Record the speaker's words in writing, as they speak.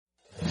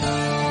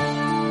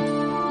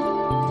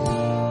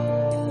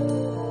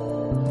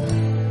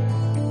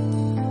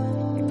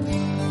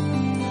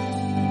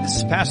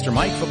Pastor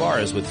Mike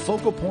Fabarez with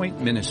Focal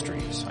Point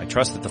Ministries. I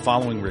trust that the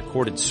following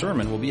recorded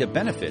sermon will be a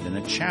benefit and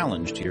a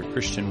challenge to your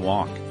Christian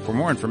walk. For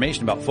more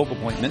information about Focal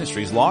Point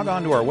Ministries, log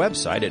on to our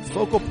website at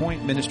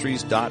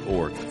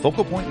focalpointministries.org,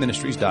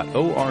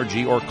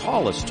 focalpointministries.org, or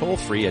call us toll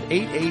free at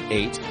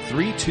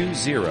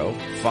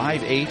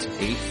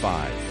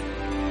 888-320-5885.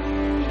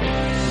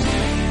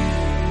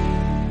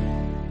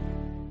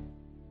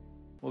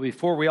 Well,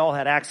 before we all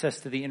had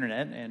access to the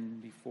internet,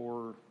 and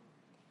before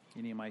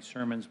any of my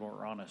sermons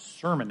were on a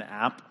sermon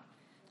app,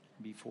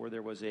 before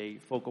there was a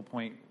Focal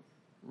Point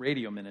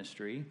radio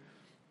ministry,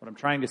 what I'm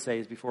trying to say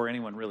is before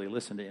anyone really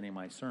listened to any of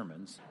my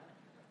sermons,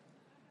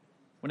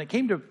 when it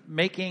came to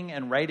making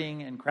and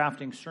writing and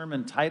crafting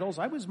sermon titles,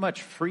 I was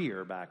much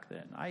freer back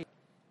then. I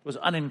was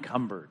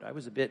unencumbered. I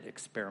was a bit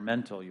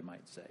experimental, you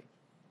might say.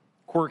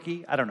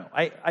 Quirky, I don't know.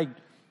 I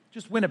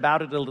just went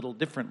about it a little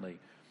differently.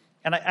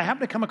 And I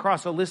happened to come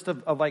across a list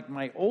of like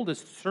my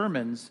oldest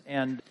sermons,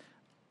 and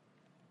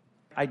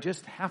I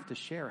just have to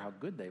share how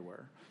good they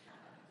were.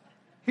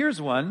 Here's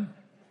one.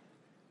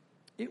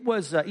 It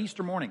was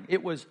Easter morning.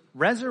 It was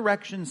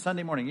Resurrection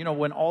Sunday morning. You know,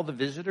 when all the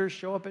visitors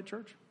show up at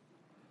church?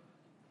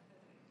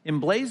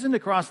 Emblazoned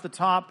across the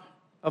top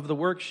of the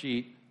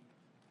worksheet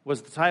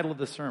was the title of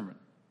the sermon.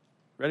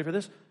 Ready for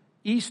this?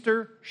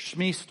 Easter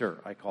Schmeaster,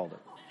 I called it.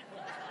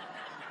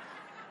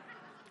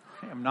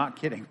 I'm not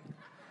kidding.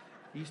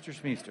 Easter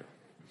Schmeaster.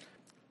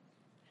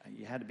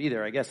 You had to be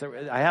there, I guess.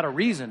 I had a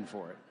reason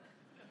for it.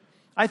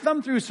 I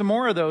thumbed through some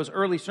more of those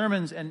early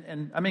sermons,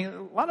 and I mean,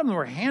 a lot of them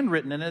were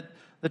handwritten. And at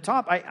the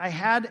top, I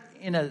had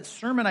in a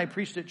sermon I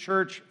preached at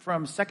church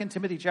from 2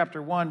 Timothy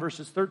chapter 1,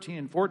 verses 13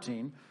 and 14.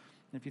 And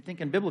if you think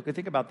in biblically,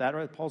 think about that,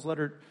 right? Paul's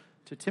letter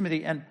to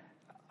Timothy. And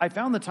I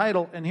found the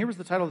title, and here was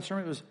the title of the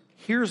sermon. It was,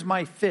 Here's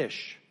My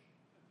Fish.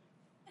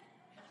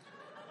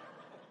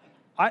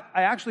 I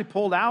actually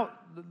pulled out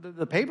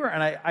the paper,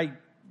 and I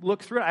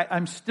looked through it.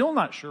 I'm still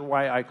not sure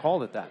why I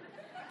called it that.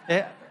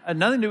 It had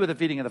nothing to do with the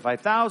feeding of the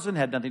 5,000,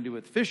 had nothing to do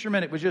with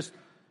fishermen. It was just,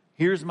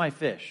 here's my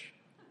fish.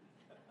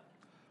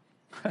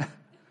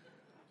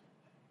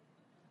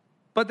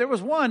 But there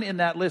was one in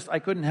that list I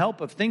couldn't help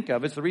but think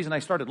of. It's the reason I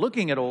started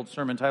looking at old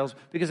sermon titles,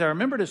 because I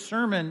remembered a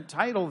sermon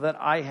title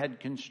that I had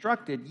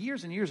constructed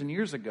years and years and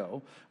years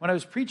ago when I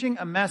was preaching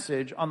a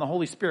message on the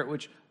Holy Spirit,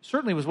 which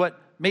certainly was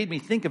what made me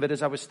think of it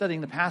as I was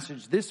studying the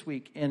passage this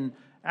week in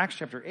Acts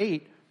chapter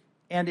 8.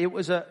 And it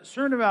was a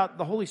sermon about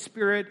the Holy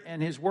Spirit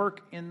and His work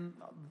in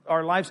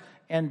our lives.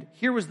 And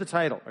here was the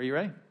title. Are you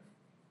ready?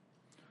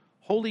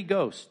 Holy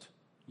Ghost,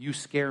 You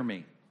Scare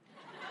Me.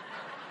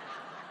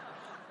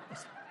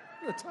 That's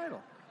the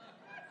title.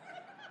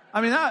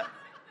 I mean,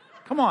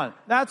 come on,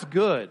 that's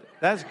good.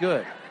 That's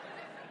good.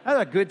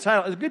 That's a good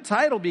title. It's a good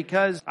title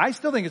because I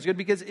still think it's good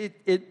because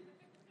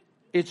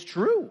it's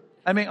true.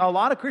 I mean, a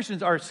lot of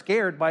Christians are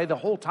scared by the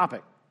whole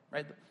topic,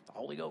 right? The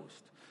Holy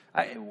Ghost.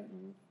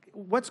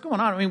 What's going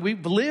on? I mean,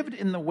 we've lived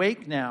in the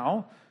wake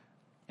now,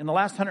 in the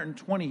last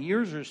 120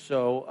 years or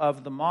so,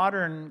 of the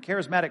modern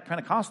charismatic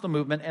Pentecostal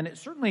movement, and it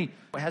certainly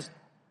has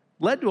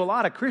led to a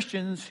lot of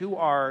Christians who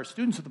are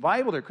students of the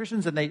Bible. They're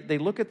Christians, and they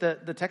look at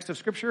the text of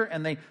Scripture,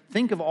 and they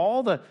think of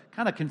all the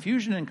kind of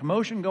confusion and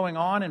commotion going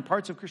on in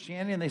parts of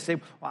Christianity, and they say,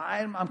 well,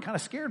 I'm kind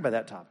of scared by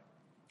that topic.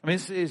 I mean,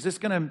 is this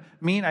going to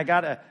mean I got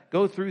to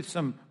go through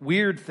some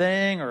weird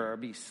thing or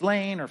be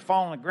slain or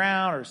fall on the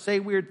ground or say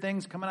weird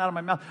things coming out of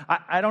my mouth?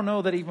 I don't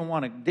know that I even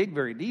want to dig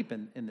very deep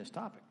in this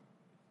topic.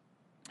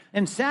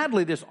 And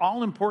sadly, this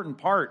all-important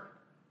part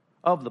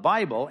of the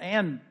Bible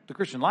and the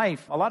Christian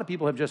life, a lot of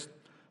people have just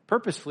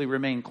purposefully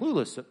remained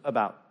clueless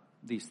about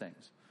these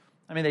things.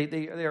 I mean,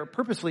 they are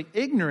purposely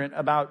ignorant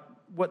about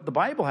what the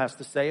Bible has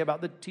to say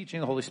about the teaching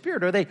of the Holy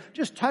Spirit, or they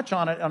just touch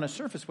on it on a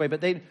surface way,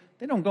 but they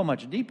don't go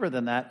much deeper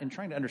than that in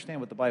trying to understand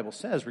what the Bible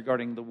says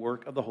regarding the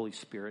work of the Holy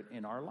Spirit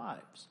in our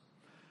lives.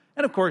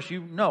 And of course,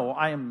 you know,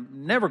 I am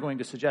never going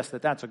to suggest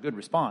that that's a good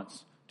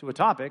response to a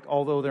topic,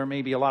 although there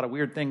may be a lot of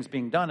weird things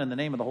being done in the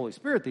name of the Holy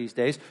Spirit these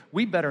days.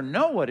 We better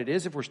know what it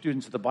is if we're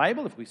students of the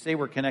Bible. If we say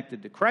we're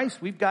connected to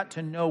Christ, we've got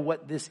to know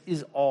what this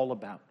is all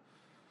about.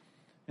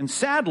 And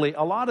sadly,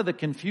 a lot of the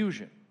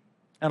confusion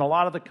and a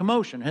lot of the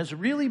commotion has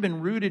really been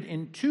rooted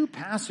in two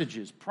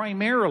passages,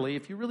 primarily,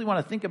 if you really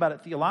want to think about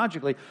it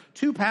theologically,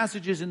 two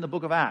passages in the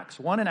book of Acts.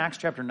 One in Acts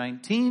chapter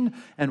 19,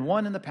 and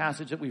one in the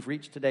passage that we've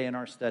reached today in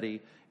our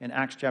study in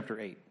Acts chapter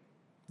 8.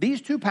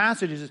 These two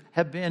passages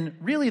have been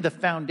really the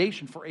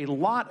foundation for a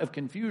lot of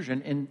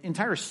confusion in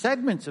entire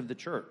segments of the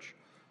church.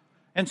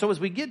 And so as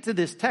we get to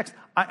this text,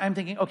 I'm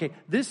thinking, okay,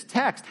 this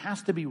text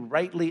has to be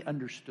rightly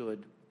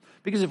understood.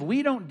 Because if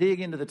we don't dig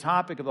into the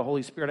topic of the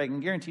Holy Spirit, I can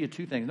guarantee you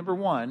two things. Number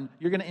one,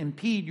 you're going to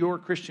impede your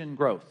Christian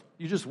growth.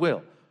 You just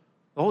will.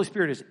 The Holy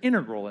Spirit is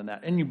integral in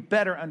that, and you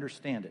better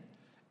understand it.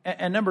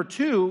 And number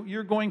two,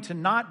 you're going to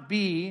not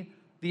be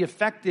the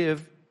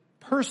effective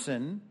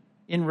person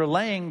in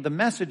relaying the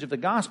message of the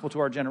gospel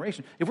to our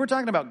generation. If we're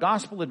talking about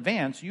gospel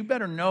advance, you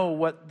better know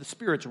what the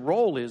Spirit's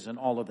role is in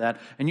all of that,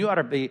 and you ought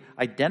to be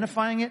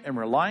identifying it and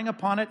relying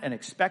upon it and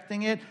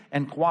expecting it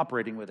and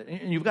cooperating with it.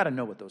 And you've got to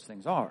know what those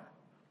things are.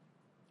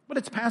 But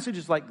it's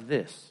passages like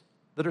this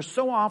that are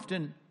so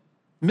often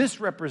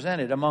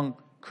misrepresented among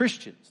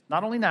Christians,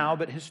 not only now,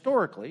 but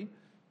historically.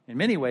 In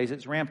many ways,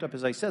 it's ramped up,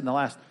 as I said, in the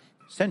last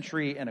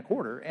century and a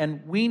quarter,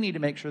 and we need to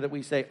make sure that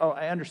we say, oh,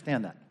 I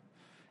understand that.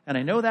 And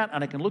I know that,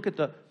 and I can look at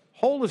the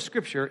whole of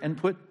Scripture and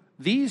put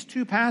these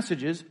two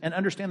passages and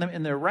understand them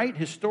in their right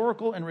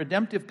historical and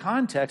redemptive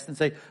context and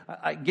say,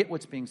 I get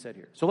what's being said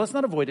here. So let's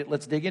not avoid it.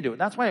 Let's dig into it.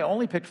 That's why I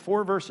only picked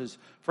 4 verses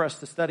for us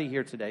to study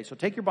here today. So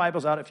take your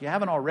Bibles out if you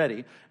haven't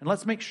already, and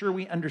let's make sure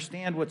we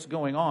understand what's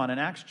going on in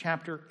Acts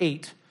chapter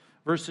 8,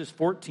 verses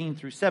 14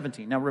 through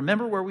 17. Now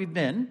remember where we've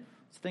been.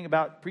 It's the thing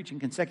about preaching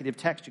consecutive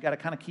text. You got to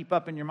kind of keep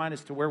up in your mind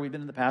as to where we've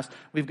been in the past.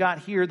 We've got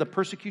here the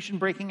persecution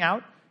breaking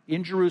out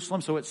in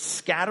Jerusalem, so it's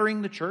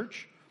scattering the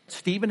church.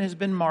 Stephen has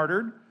been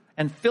martyred.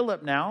 And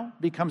Philip now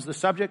becomes the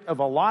subject of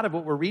a lot of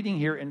what we're reading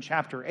here in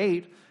chapter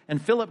 8. And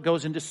Philip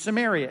goes into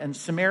Samaria. And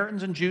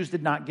Samaritans and Jews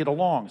did not get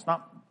along. It's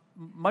not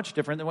much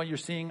different than what you're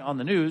seeing on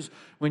the news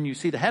when you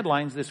see the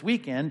headlines this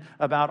weekend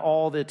about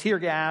all the tear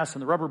gas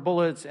and the rubber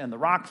bullets and the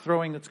rock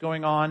throwing that's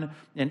going on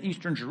in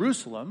eastern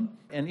Jerusalem.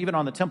 And even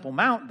on the Temple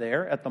Mount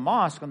there, at the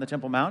mosque on the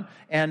Temple Mount.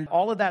 And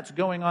all of that's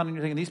going on. And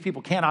you're thinking, these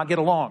people cannot get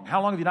along.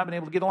 How long have you not been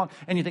able to get along?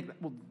 And you think,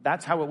 well,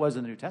 that's how it was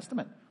in the New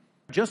Testament.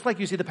 Just like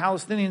you see the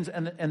Palestinians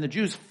and the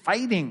Jews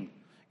fighting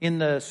in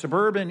the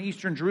suburban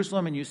eastern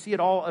Jerusalem, and you see it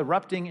all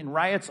erupting in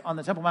riots on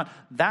the Temple Mount,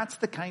 that's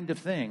the kind of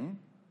thing,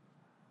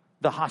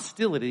 the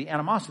hostility,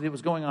 animosity that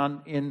was going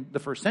on in the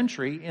first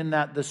century, in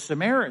that the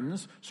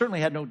Samaritans certainly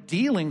had no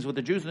dealings with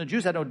the Jews, and the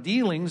Jews had no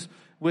dealings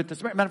with the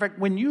Samaritans. Matter of fact,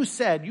 when you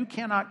said you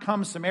cannot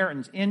come,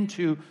 Samaritans,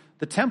 into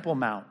the Temple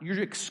Mount,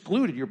 you're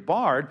excluded, you're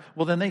barred,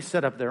 well, then they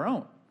set up their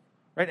own,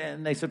 right?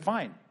 And they said,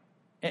 fine.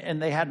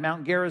 And they had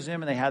Mount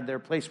Gerizim, and they had their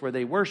place where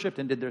they worshipped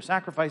and did their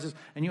sacrifices.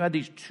 And you had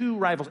these two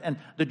rivals. And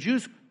the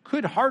Jews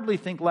could hardly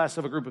think less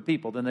of a group of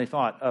people than they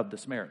thought of the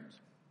Samaritans.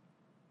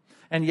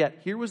 And yet,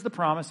 here was the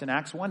promise in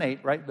Acts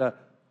 1:8, right? The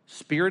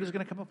Spirit is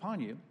going to come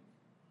upon you.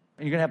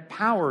 And you're going to have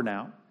power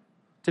now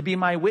to be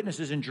my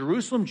witnesses in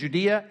Jerusalem,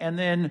 Judea, and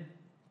then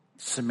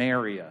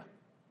Samaria.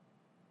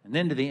 And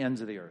then to the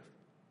ends of the earth.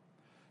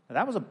 Now,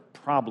 that was a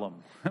problem.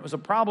 It was a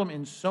problem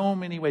in so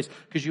many ways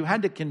because you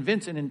had to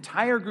convince an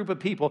entire group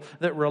of people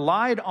that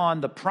relied on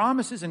the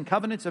promises and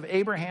covenants of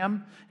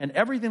Abraham and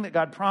everything that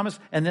God promised,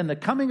 and then the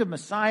coming of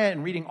Messiah,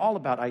 and reading all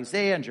about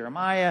Isaiah and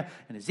Jeremiah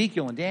and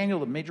Ezekiel and Daniel,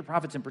 the major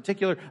prophets in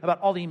particular, about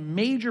all the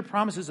major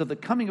promises of the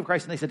coming of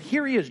Christ. And they said,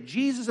 here he is,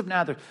 Jesus of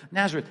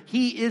Nazareth.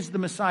 He is the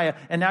Messiah.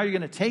 And now you're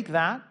going to take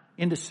that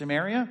into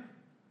Samaria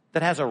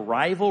that has a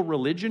rival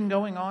religion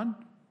going on?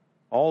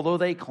 Although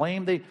they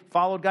claim they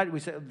followed God,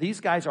 we say these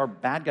guys are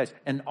bad guys.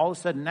 And all of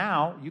a sudden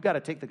now, you got to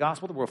take the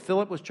gospel to where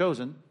Philip was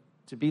chosen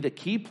to be the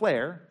key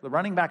player, the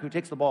running back who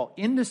takes the ball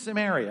into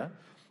Samaria.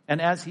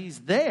 And as he's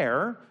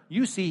there,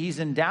 you see he's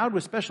endowed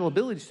with special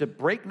abilities to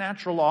break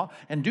natural law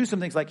and do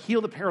some things like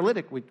heal the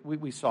paralytic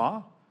we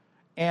saw.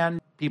 And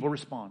people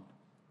respond.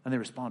 And they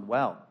respond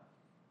well.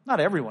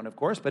 Not everyone, of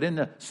course, but in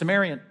the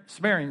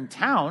Samaritan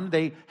town,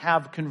 they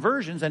have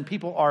conversions and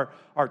people are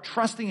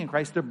trusting in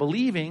Christ. They're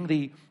believing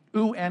the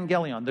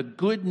euangelion, the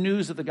good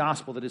news of the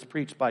gospel that is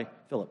preached by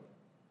Philip.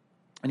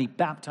 And he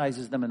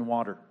baptizes them in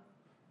water.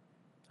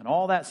 And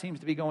all that seems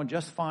to be going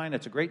just fine.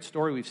 It's a great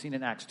story. We've seen it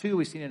in Acts 2.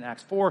 We've seen it in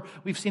Acts 4.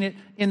 We've seen it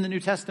in the New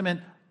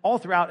Testament all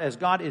throughout as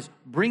God is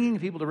bringing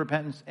people to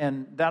repentance.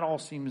 And that all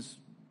seems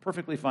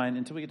perfectly fine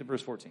until we get to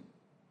verse 14.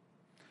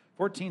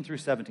 14 through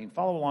 17.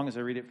 Follow along as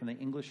I read it from the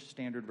English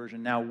Standard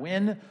Version. Now,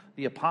 when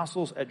the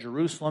apostles at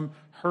Jerusalem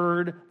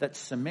heard that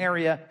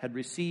Samaria had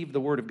received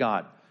the word of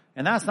God.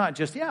 And that's not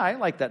just, yeah, I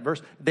like that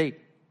verse. They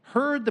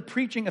heard the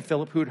preaching of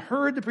Philip, who had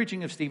heard the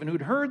preaching of Stephen, who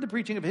had heard the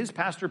preaching of his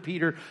pastor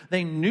Peter.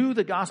 They knew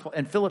the gospel,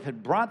 and Philip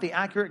had brought the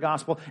accurate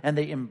gospel, and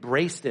they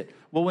embraced it.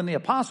 Well, when the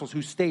apostles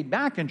who stayed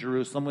back in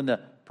Jerusalem when the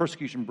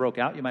persecution broke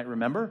out, you might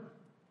remember,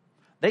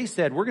 they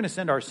said, we're going to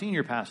send our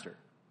senior pastor.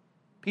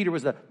 Peter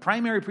was the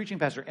primary preaching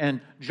pastor,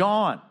 and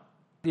John,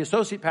 the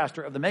associate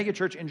pastor of the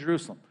megachurch in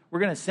Jerusalem. We're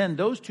going to send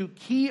those two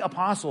key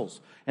apostles,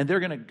 and they're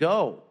going to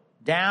go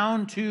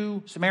down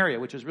to Samaria,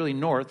 which is really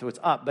north, so it's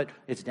up, but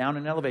it's down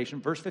in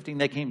elevation. Verse 15,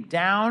 they came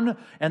down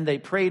and they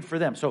prayed for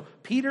them. So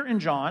Peter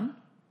and John,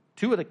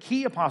 two of the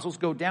key apostles,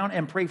 go down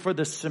and pray for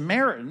the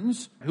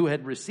Samaritans who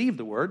had received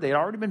the word. They had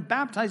already been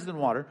baptized in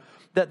water,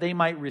 that they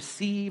might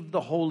receive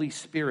the Holy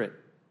Spirit.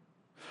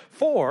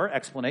 For,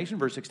 explanation,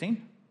 verse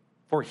 16,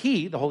 for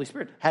he, the Holy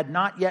Spirit, had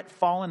not yet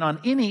fallen on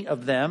any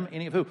of them,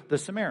 any of who? The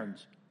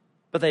Samaritans.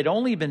 But they'd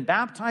only been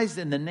baptized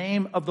in the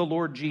name of the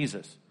Lord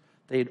Jesus.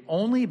 They had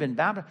only been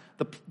baptized.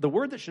 The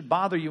word that should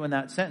bother you in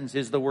that sentence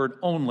is the word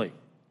only.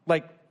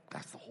 Like,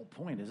 that's the whole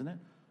point, isn't it?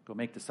 Go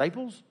make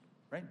disciples,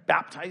 right?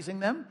 Baptizing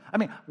them. I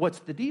mean, what's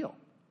the deal?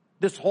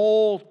 This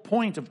whole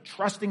point of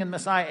trusting in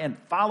Messiah and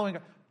following,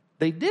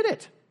 they did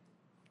it.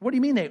 What do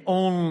you mean they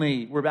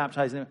only were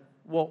baptizing them?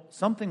 Well,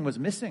 something was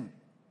missing.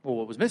 Well,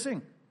 what was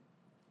missing?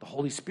 The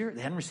Holy Spirit.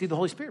 They hadn't received the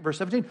Holy Spirit. Verse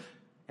 17.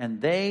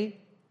 And they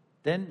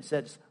then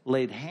says,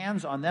 laid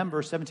hands on them,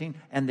 verse 17,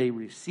 and they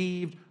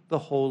received the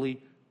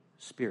Holy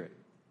Spirit.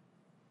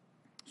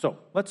 So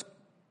let's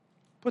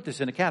put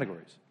this into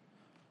categories.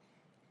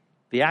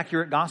 The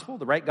accurate gospel,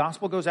 the right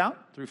gospel goes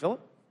out through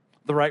Philip.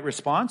 The right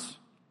response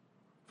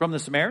from the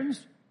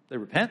Samaritans, they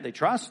repent, they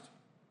trust,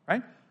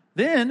 right?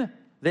 Then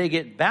they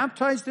get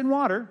baptized in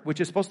water, which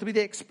is supposed to be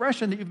the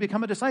expression that you've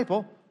become a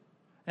disciple.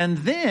 And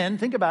then,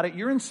 think about it,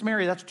 you're in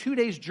Samaria. That's 2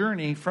 days'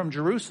 journey from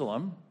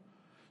Jerusalem.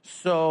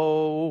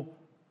 So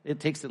it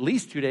takes at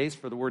least 2 days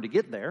for the word to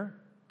get there.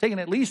 Taking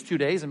at least 2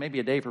 days and maybe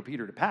a day for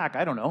Peter to pack.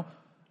 I don't know.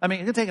 I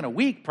mean, it's taking a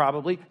week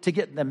probably to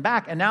get them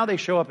back. And now they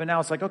show up and now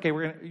it's like, okay,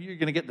 you're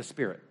going to get the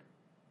Spirit.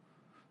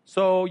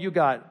 So you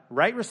got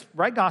right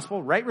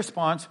gospel, right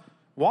response,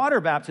 water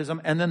baptism,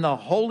 and then the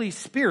Holy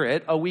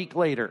Spirit a week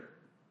later.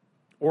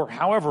 Or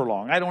however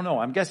long. I don't know.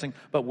 I'm guessing.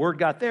 But word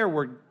got there,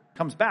 word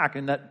comes back,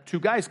 and that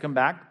 2 guys come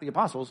back, the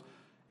apostles.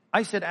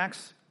 I said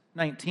Acts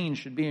 19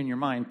 should be in your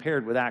mind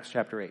paired with Acts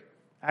chapter 8.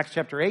 Acts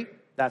chapter 8,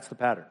 that's the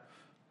pattern.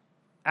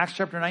 Acts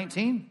chapter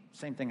 19,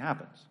 same thing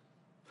happens.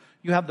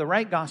 You have the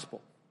right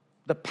gospel,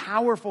 the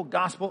powerful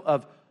gospel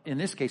of, in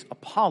this case,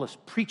 Apollos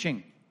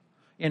preaching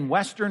in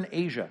Western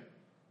Asia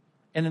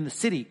and in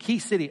the key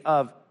city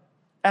of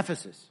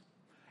Ephesus.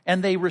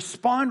 And they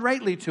respond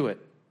rightly to it.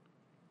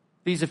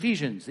 These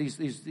Ephesians,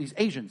 these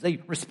Asians, they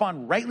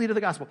respond rightly to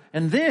the gospel.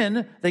 And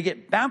then they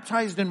get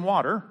baptized in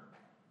water,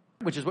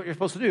 which is what you're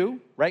supposed to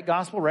do. Right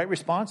gospel, right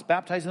response,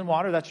 baptized in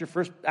water. That's your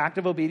first act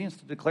of obedience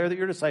to declare that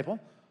you're a disciple.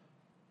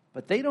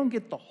 But they don't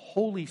get the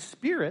Holy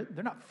Spirit.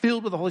 They're not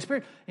filled with the Holy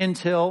Spirit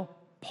until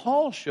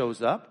Paul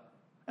shows up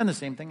and the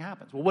same thing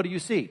happens. Well, what do you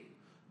see?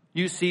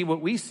 You see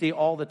what we see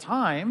all the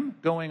time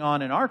going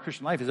on in our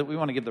Christian life is that we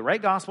want to give the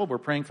right gospel. We're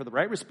praying for the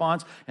right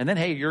response. And then,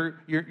 hey,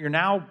 you're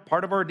now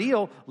part of our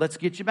deal. Let's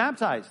get you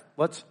baptized.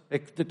 Let's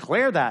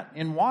declare that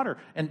in water.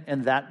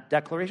 And that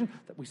declaration,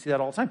 we see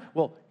that all the time.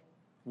 Well,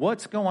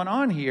 what's going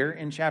on here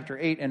in chapter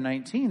 8 and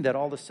 19 that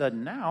all of a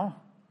sudden now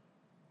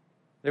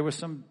there was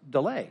some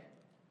delay?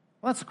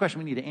 Well, that's the question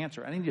we need to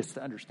answer. I need you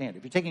to understand.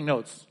 If you're taking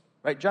notes,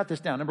 right, jot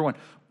this down. Number one,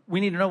 we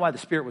need to know why the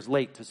Spirit was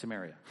late to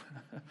Samaria.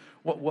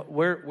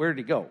 Where did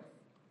he go?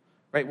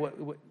 Right?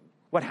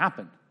 What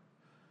happened?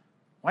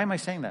 Why am I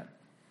saying that?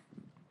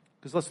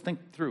 Because let's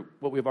think through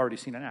what we've already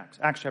seen in Acts.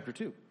 Acts chapter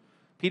 2.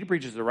 Peter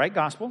preaches the right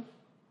gospel.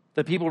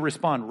 The people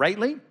respond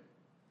rightly.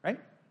 Right?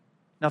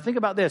 Now think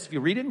about this. If you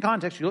read it in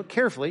context, you look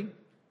carefully.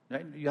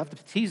 Right? You have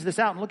to tease this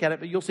out and look at it.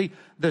 But you'll see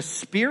the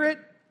Spirit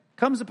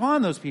comes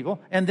upon those people.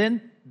 And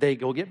then they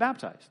go get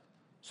baptized.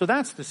 So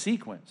that's the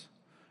sequence.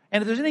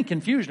 And if there's any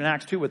confusion in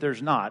Acts 2, but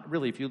there's not,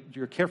 really, if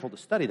you're careful to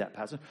study that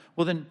passage,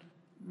 well, then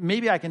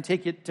maybe I can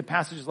take you to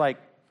passages like,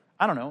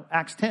 I don't know,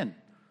 Acts 10.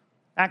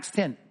 Acts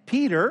 10.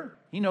 Peter,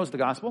 he knows the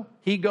gospel.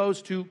 He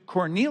goes to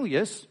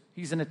Cornelius.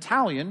 He's an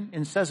Italian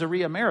in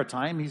Caesarea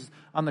Maritime. He's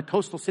on the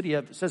coastal city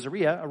of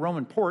Caesarea, a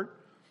Roman port.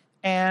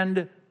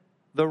 And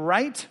the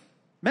right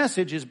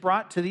message is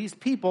brought to these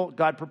people.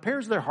 God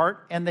prepares their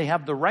heart, and they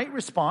have the right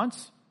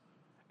response.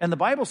 And the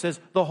Bible says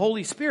the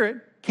Holy Spirit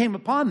came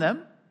upon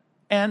them.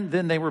 And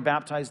then they were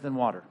baptized in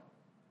water.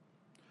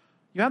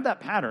 You have that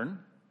pattern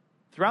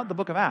throughout the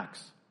book of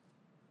Acts.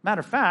 Matter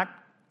of fact,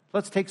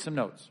 let's take some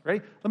notes.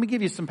 Ready? Let me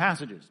give you some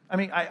passages. I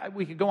mean,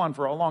 we could go on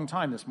for a long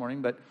time this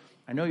morning, but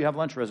I know you have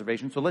lunch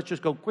reservations, so let's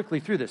just go quickly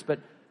through this. But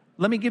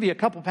let me give you a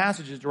couple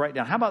passages to write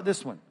down. How about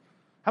this one?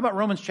 How about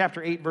Romans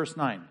chapter 8, verse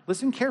 9?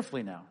 Listen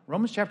carefully now.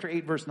 Romans chapter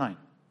 8, verse 9.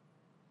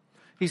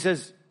 He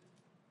says,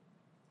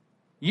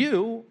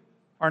 you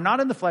are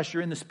not in the flesh,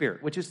 you're in the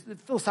Spirit, which is the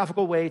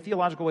theological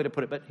way to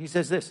put it. But he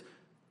says this,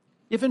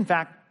 if in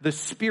fact the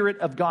Spirit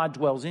of God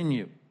dwells in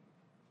you,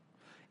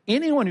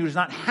 anyone who does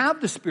not have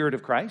the Spirit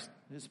of Christ,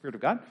 the Spirit of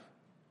God,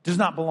 does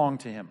not belong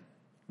to him.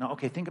 Now,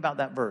 okay, think about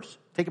that verse.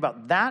 Think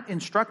about that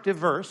instructive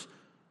verse,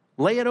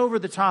 lay it over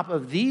the top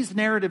of these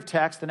narrative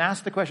texts and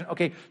ask the question,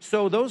 okay,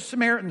 so those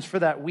Samaritans for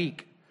that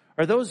week,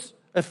 are those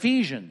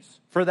Ephesians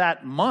for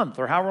that month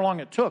or however long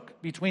it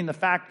took between the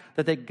fact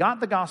that they got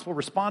the gospel,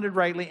 responded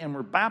rightly, and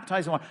were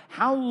baptized in water,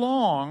 how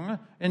long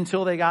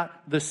until they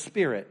got the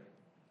Spirit?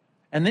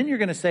 And then you're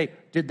going to say,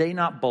 did they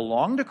not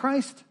belong to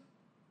Christ?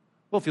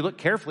 Well, if you look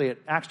carefully at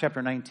Acts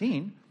chapter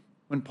 19,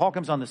 when Paul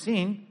comes on the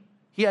scene,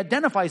 he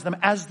identifies them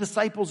as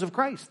disciples of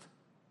Christ.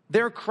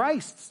 They're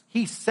Christ's.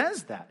 He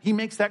says that. He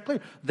makes that clear.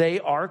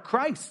 They are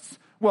Christ's.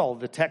 Well,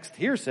 the text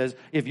here says,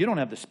 if you don't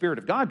have the Spirit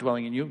of God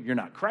dwelling in you, you're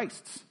not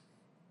Christ's.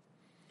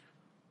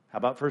 How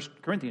about 1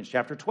 Corinthians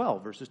chapter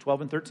 12, verses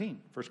 12 and 13?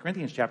 1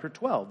 Corinthians chapter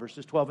 12,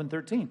 verses 12 and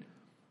 13.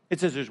 It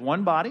says there's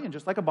one body, and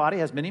just like a body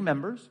has many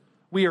members,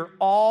 we are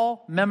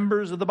all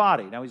members of the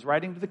body. Now, he's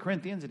writing to the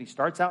Corinthians, and he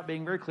starts out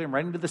being very clear,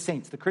 writing to the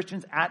saints, the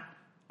Christians at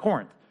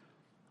Corinth.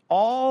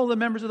 All the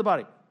members of the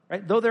body,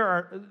 right? Though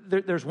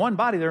there's one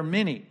body, there are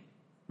many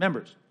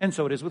members. And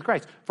so it is with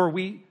Christ. For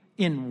we,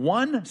 in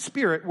one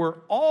Spirit, we're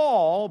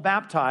all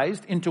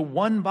baptized into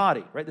one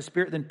body, right? The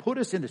Spirit then put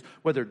us in this,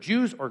 whether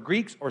Jews or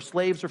Greeks or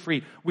slaves or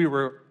free. We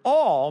were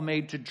all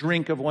made to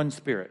drink of one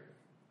Spirit.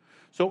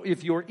 So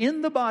if you're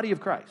in the body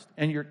of Christ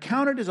and you're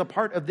counted as a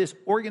part of this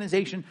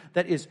organization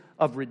that is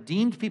of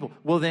redeemed people,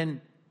 well,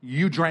 then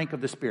you drank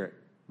of the Spirit.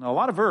 Now, a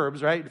lot of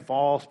verbs, right?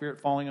 Fall,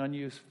 Spirit falling on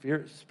you,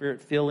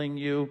 Spirit filling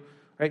you,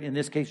 right? In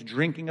this case,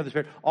 drinking of the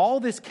Spirit. All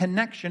this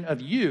connection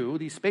of you,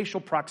 these spatial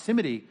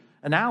proximity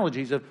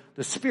analogies of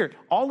the Spirit,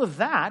 all of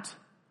that,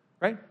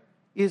 right,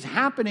 is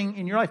happening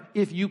in your life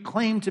if you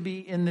claim to be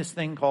in this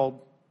thing called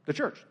the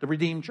church, the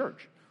redeemed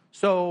church.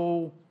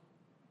 So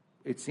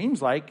it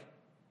seems like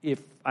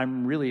if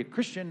I'm really a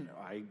Christian,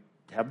 I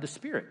have the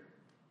Spirit.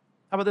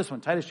 How about this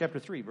one? Titus chapter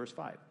 3, verse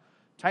 5.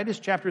 Titus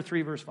chapter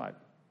 3, verse 5.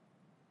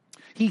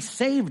 He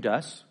saved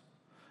us,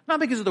 not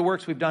because of the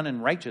works we've done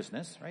in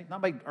righteousness, right?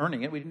 Not by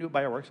earning it. We didn't do it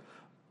by our works.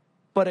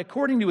 But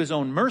according to his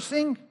own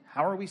mercy,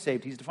 how are we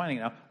saved? He's defining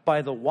it now.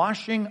 By the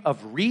washing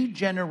of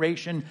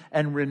regeneration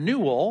and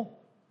renewal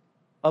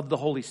of the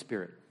Holy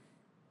Spirit.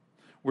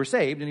 We're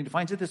saved, and he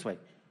defines it this way.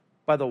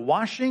 By the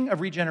washing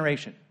of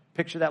regeneration.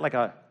 Picture that like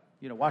a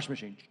washing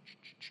machine.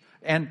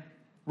 And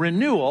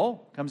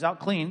renewal, comes out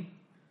clean,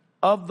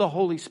 of the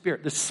Holy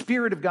Spirit. The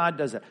Spirit of God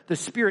does that. The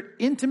Spirit,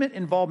 intimate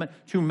involvement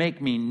to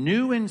make me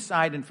new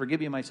inside and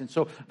forgive you my sins.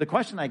 So the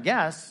question, I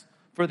guess,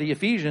 for the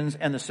Ephesians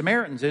and the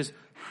Samaritans is,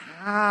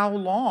 how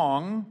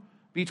long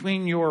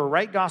between your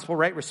right gospel,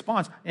 right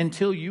response,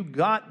 until you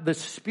got the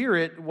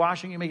Spirit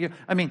washing you, making you?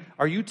 I mean,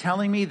 are you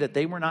telling me that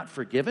they were not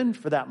forgiven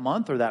for that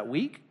month or that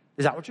week?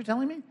 Is that what you're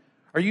telling me?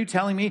 Are you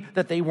telling me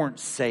that they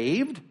weren't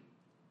saved?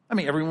 I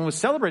mean, everyone was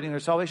celebrating their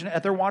salvation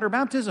at their water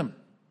baptism.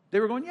 They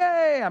were going,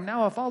 yay, I'm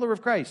now a follower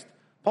of Christ.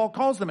 Paul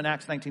calls them in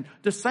Acts 19,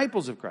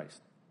 disciples of Christ.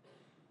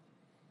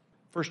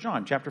 1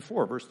 John chapter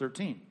 4, verse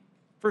 13.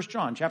 1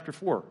 John chapter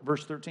 4,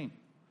 verse 13.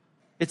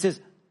 It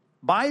says,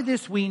 by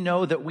this we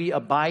know that we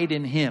abide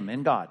in him,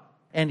 in God,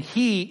 and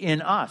he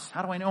in us.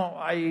 How do I know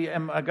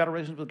I've got a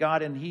relationship with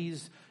God and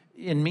he's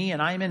in me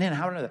and I'm in him?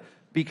 How do I know that?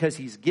 Because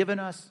he's given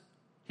us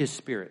his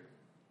Spirit.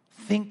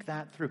 Think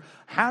that through.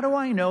 How do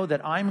I know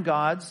that I'm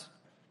God's,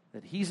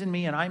 that he's in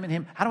me and I'm in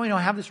him? How do I know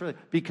I have this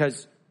relationship?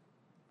 Because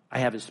I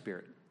have his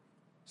Spirit.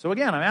 So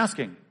again, I'm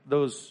asking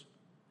those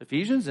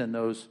Ephesians and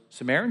those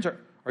Samaritans,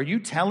 are you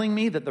telling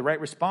me that the right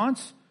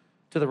response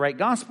to the right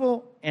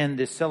gospel and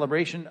this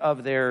celebration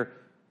of their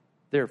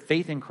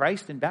faith in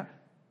Christ and baptism,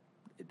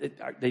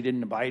 they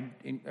didn't abide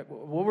in?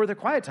 What were their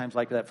quiet times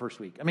like that first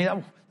week? I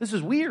mean, this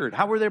is weird.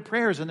 How were their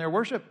prayers and their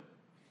worship?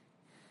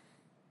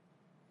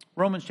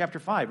 Romans chapter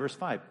 5, verse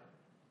 5.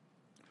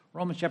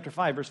 Romans chapter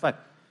 5, verse 5.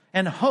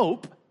 And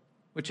hope,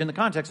 which in the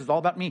context is all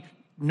about me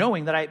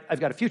knowing that I've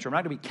got a future. I'm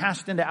not going to be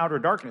cast into outer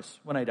darkness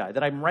when I die,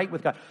 that I'm right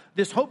with God.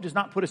 This hope does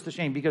not put us to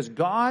shame because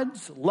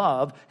God's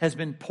love has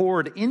been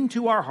poured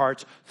into our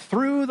hearts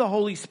through the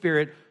Holy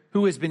Spirit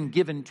who has been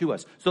given to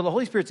us. So the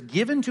Holy Spirit's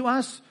given to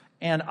us,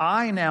 and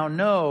I now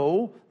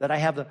know that I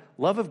have the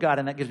love of God,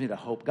 and that gives me the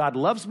hope. God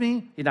loves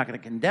me. He's not going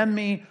to condemn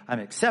me. I'm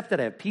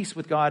accepted. I have peace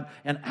with God.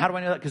 And how do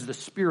I know that? Because the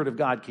Spirit of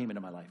God came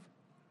into my life.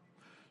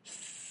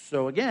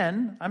 So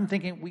again, I'm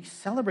thinking we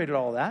celebrated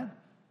all that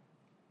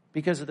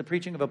because of the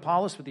preaching of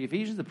Apollos with the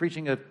Ephesians, the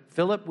preaching of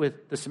Philip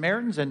with the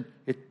Samaritans, and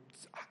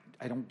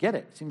I don't get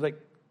it. It seems like,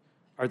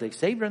 are they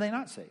saved or are they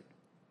not saved?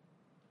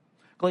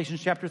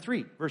 Galatians chapter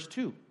 3, verse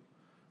 2.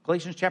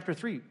 Galatians chapter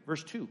 3,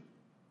 verse 2.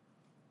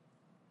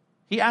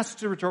 He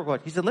asks a rhetorical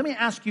question. He said, let me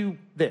ask you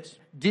this.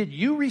 Did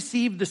you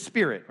receive the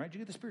Spirit, right? Did you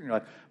get the Spirit in your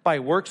life by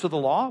works of the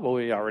law? Well,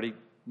 we already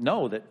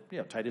know that,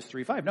 Titus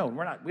 3:5. No,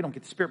 we don't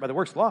get the Spirit by the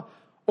works of the law.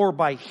 Or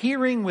by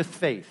hearing with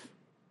faith.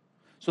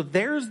 So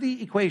there's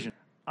the equation.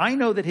 I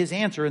know that his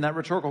answer in that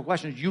rhetorical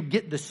question is you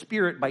get the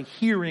Spirit by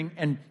hearing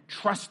and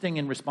trusting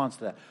in response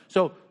to that.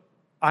 So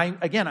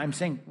I'm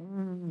saying,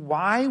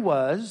 why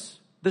was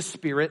the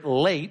Spirit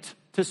late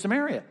to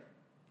Samaria?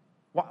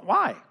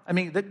 Why? I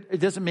mean, it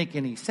doesn't make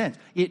any sense.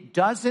 It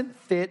doesn't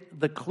fit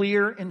the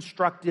clear,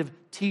 instructive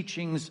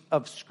teachings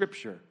of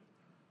Scripture.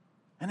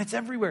 And it's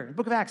everywhere. In the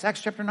book of Acts,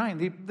 Acts chapter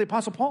 9, the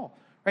Apostle Paul,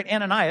 right?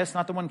 Ananias,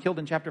 not the one killed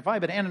in chapter 5,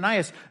 but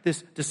Ananias,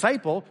 this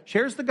disciple,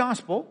 shares the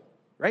gospel,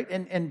 right?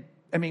 And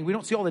I mean, we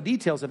don't see all the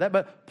details of that,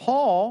 but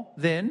Paul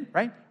then,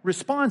 right,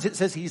 responds. It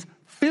says he's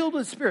filled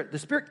with the Spirit. The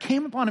Spirit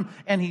came upon him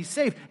and he's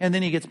saved. And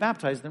then he gets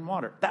baptized in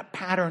water. That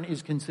pattern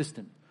is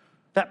consistent.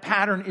 That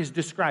pattern is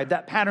described.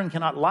 That pattern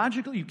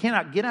you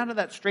cannot get out of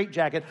that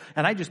straitjacket.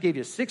 And I just gave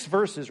you 6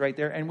 verses right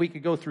there, and we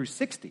could go through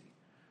 60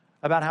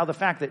 about how the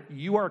fact that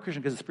you are a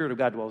Christian because the Spirit of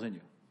God dwells in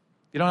you.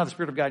 You don't have the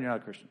Spirit of God, you're not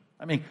a Christian.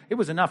 I mean, it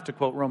was enough to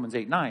quote Romans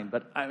 8:9,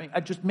 but I mean,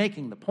 I'm just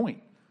making the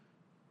point.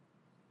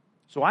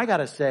 So I got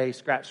to say,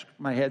 scratch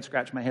my head.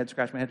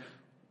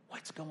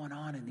 What's going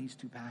on in these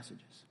two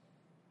passages?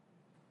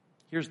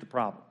 Here's the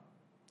problem.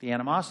 The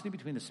animosity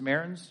between the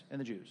Samaritans and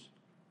the Jews.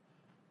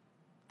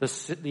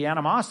 The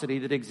animosity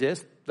that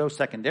exists, though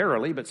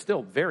secondarily, but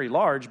still very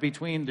large,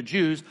 between the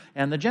Jews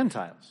and the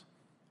Gentiles.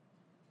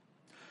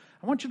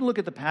 I want you to look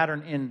at the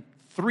pattern in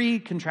 3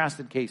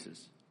 contrasted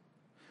cases.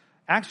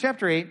 Acts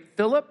chapter 8,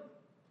 Philip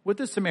with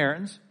the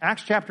Samaritans.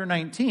 Acts chapter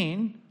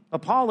 19,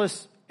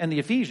 Apollos and the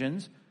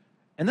Ephesians.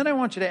 And then I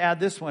want you to add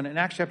this one in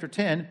Acts chapter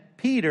 10,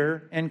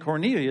 Peter and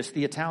Cornelius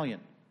the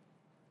Italian.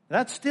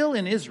 That's still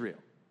in Israel.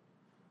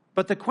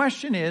 But the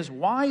question is,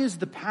 why is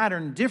the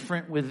pattern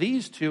different with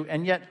these two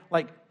and yet,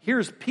 like,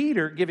 here's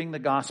Peter giving the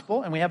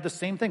gospel, and we have the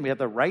same thing. We have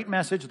the right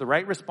message, the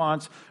right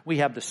response. We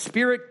have the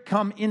Spirit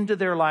come into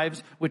their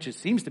lives, which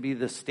seems to be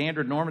the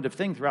standard normative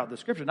thing throughout the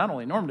Scripture. Not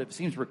only normative, it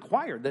seems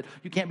required that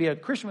you can't be a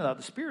Christian without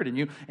the Spirit in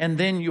you. And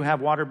then you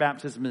have water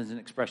baptism as an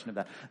expression of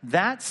that.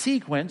 That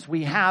sequence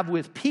we have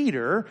with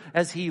Peter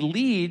as he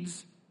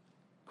leads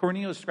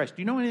Cornelius to Christ.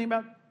 Do you know anything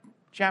about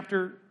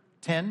chapter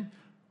 10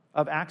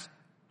 of Acts?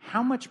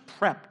 How much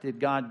prep did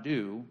God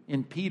do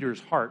in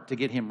Peter's heart to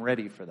get him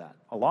ready for that?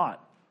 A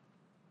lot.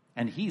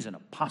 And he's an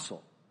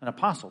apostle,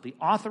 the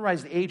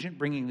authorized agent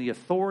bringing the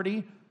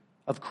authority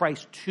of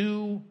Christ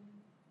to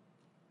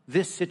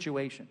this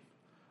situation.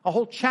 A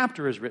whole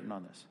chapter is written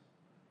on this.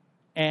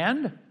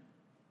 And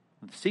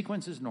the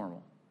sequence is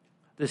normal.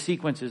 The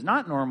sequence is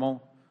not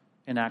normal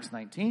in Acts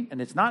 19, and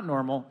it's not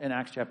normal in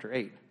Acts chapter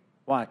 8.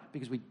 Why?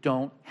 Because we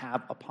don't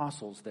have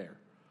apostles there.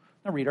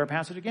 Now read our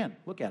passage again.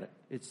 Look at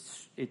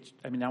it.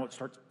 Now it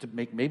starts to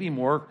make maybe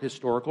more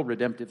historical,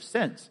 redemptive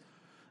sense.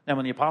 Now,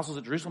 when the apostles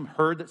at Jerusalem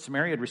heard that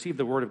Samaria had received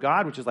the word of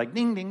God, which is like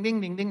ding, ding, ding,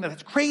 ding, ding,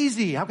 that's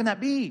crazy. How can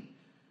that be?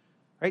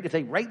 Right? If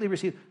they rightly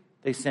received,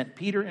 they sent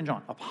Peter and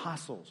John,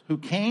 apostles, who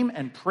came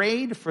and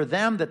prayed for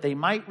them that they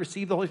might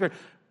receive the Holy Spirit.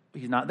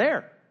 But he's not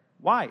there.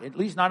 Why? At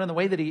least not in the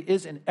way that he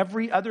is in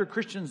every other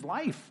Christian's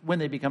life when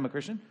they become a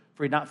Christian.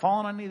 For he had not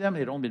fallen on any of them. They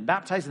had only been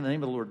baptized in the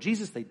name of the Lord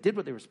Jesus. They did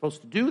what they were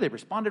supposed to do. They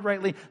responded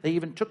rightly. They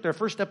even took their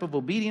first step of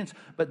obedience.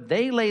 But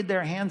they laid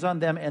their hands on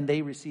them and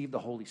they received the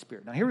Holy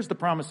Spirit. Now, here is the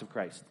promise of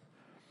Christ.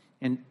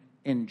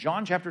 In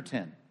John chapter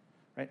 10,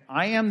 right?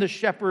 I am the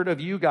shepherd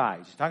of you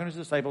guys. He's talking to his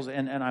disciples,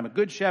 and I'm a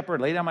good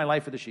shepherd, lay down my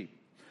life for the sheep.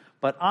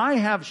 But I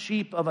have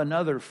sheep of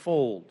another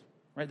fold,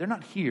 right? They're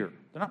not here.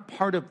 They're not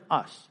part of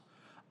us.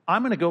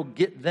 I'm going to go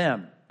get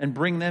them and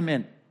bring them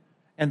in.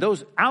 And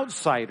those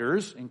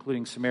outsiders,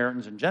 including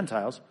Samaritans and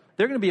Gentiles,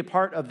 they're going to be a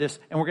part of this,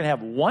 and we're going to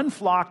have one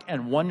flock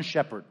and one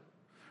shepherd.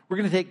 We're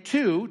going to take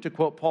two, to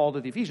quote Paul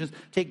to the Ephesians,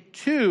 take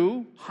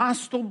two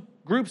hostile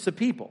groups of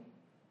people,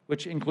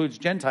 which includes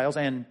Gentiles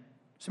and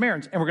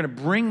Samaritans, and we're going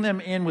to bring them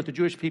in with the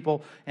Jewish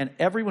people, and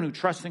everyone who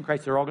trusts in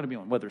Christ, they're all going to be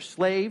one, whether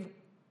slave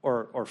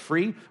or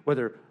free,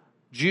 whether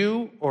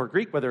Jew or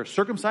Greek, whether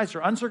circumcised or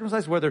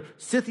uncircumcised, whether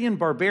Scythian,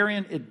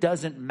 barbarian, it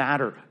doesn't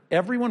matter.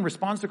 Everyone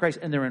responds to Christ,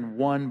 and they're in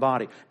one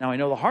body. Now, I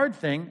know the hard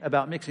thing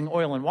about mixing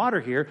oil and water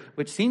here,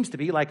 which seems to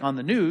be like on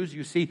the news,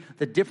 you see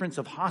the difference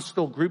of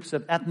hostile groups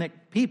of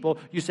ethnic people.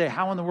 You say,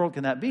 how in the world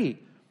can that be?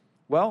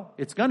 Well,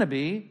 it's going to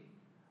be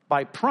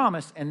by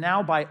promise and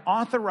now by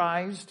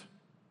authorized,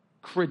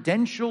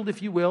 credentialed,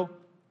 if you will,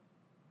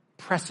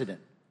 precedent.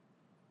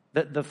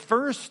 That the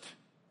first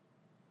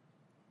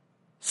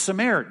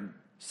Samaritan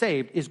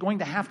saved is going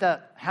to have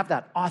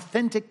that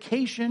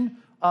authentication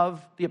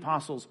of the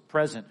apostles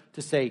present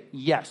to say,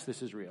 yes,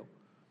 this is real.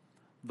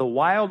 The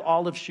wild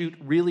olive shoot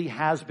really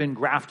has been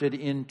grafted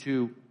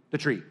into the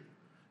tree,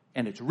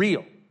 and it's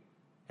real.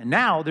 And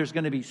now there's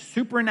going to be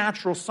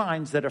supernatural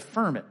signs that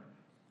affirm it,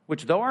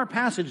 which though our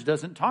passage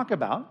doesn't talk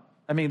about,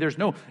 there's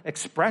no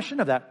expression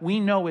of that.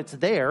 We know it's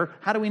there.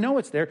 How do we know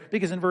it's there?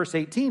 Because in verse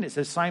 18, it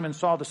says, Simon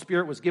saw the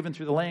Spirit was given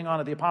through the laying on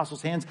of the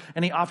apostles' hands,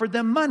 and he offered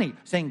them money,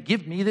 saying,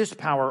 give me this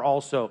power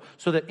also,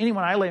 so that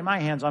anyone I lay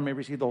my hands on may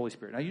receive the Holy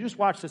Spirit. Now, you just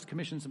watched us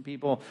commission some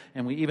people,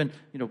 and we even,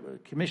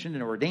 commissioned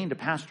and ordained a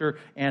pastor,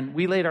 and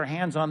we laid our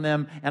hands on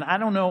them. And I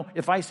don't know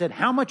if I said,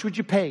 how much would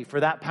you pay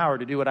for that power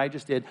to do what I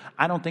just did?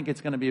 I don't think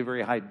it's going to be a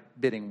very high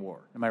bidding war.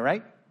 Am I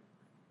right?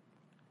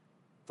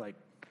 It's like,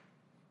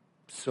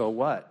 so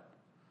what?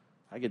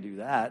 I could do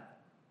that,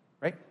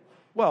 right?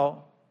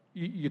 Well,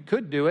 you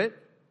could do it.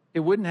 It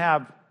wouldn't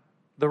have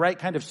the right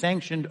kind of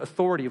sanctioned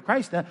authority of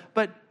Christ,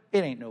 but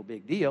it ain't no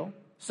big deal.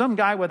 Some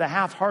guy with a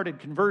half-hearted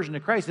conversion to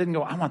Christ didn't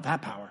go, I want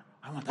that power.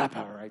 I want that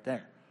power right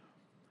there.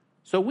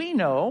 So we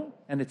know,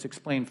 and it's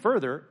explained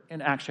further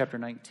in Acts chapter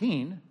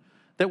 19,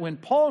 that when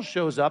Paul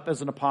shows up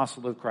as an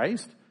apostle of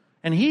Christ,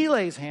 and he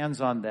lays hands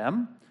on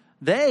them,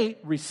 they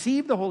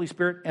receive the Holy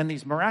Spirit, and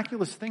these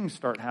miraculous things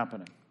start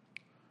happening.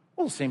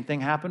 Well, the same thing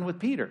happened with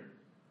Peter.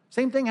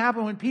 Same thing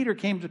happened when Peter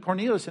came to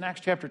Cornelius in Acts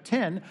chapter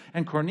 10,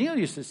 and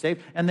Cornelius is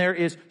saved, and there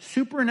is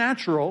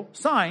supernatural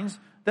signs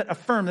that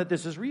affirm that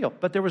this is real.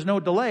 But there was no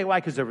delay.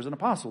 Why? Because there was an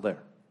apostle there.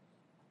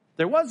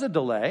 There was a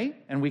delay,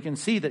 and we can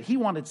see that he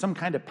wanted some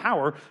kind of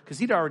power because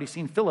he'd already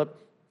seen Philip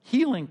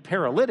healing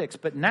paralytics,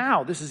 but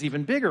now this is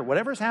even bigger.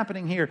 Whatever's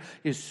happening here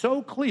is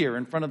so clear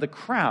in front of the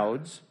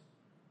crowds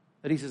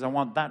that he says, I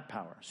want that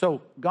power.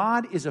 So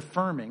God is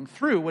affirming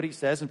through what he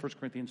says in 1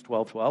 Corinthians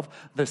 12:12,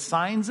 the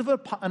signs of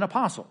an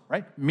apostle,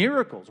 right?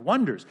 Miracles,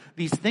 wonders.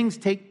 These things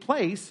take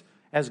place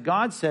as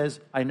God says,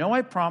 I know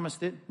I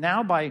promised it,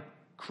 now by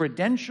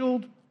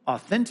credentialed,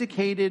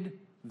 authenticated,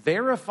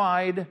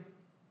 verified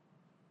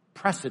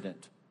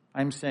precedent.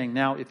 I'm saying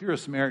now, if you're a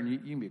Samaritan, you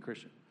can be a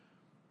Christian.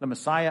 The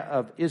Messiah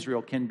of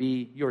Israel can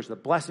be yours. The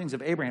blessings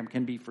of Abraham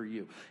can be for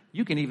you.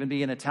 You can even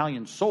be an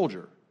Italian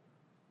soldier.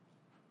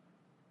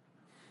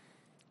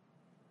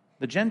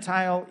 The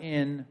Gentile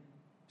in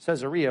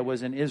Caesarea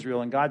was in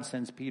Israel, and God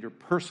sends Peter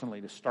personally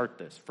to start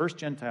this. First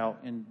Gentile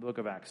in the book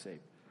of Acts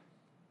saved.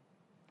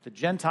 The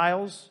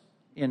Gentiles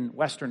in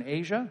Western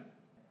Asia,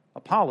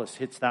 Apollos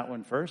hits that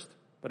one first,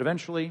 but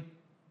eventually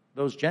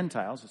those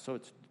Gentiles, so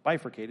it's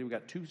bifurcated. We've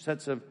got two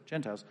sets of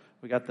Gentiles.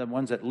 We got the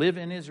ones that live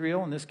in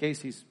Israel. In this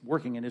case, he's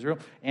working in Israel,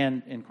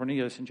 and in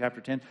Cornelius in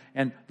chapter 10,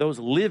 and those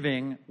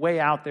living way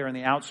out there in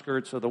the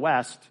outskirts of the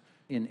West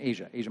in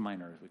Asia, Asia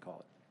Minor as we call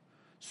it.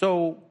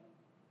 So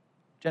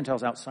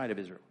Gentiles outside of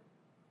Israel.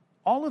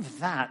 All of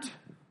that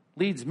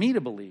leads me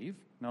to believe,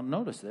 now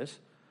notice this,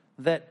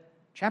 that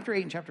chapter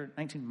 8 and chapter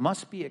 19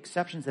 must be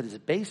exceptions that is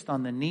based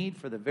on the need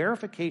for the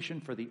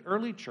verification for the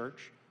early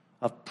church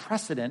of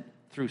precedent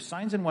through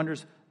signs and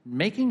wonders,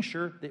 making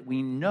sure that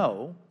we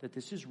know that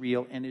this is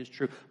real and is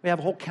true. We have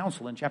a whole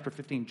council in chapter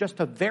 15 just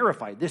to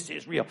verify this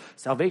is real.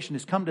 Salvation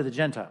has come to the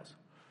Gentiles.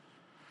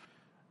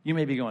 You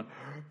may be going,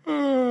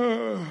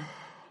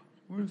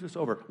 when is this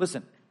over?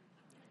 Listen,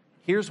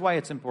 here's why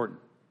it's important.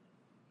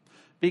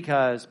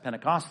 Because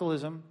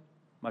Pentecostalism,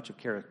 much of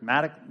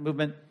charismatic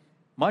movement,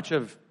 much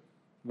of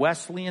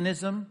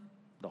Wesleyanism,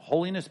 the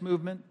holiness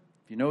movement,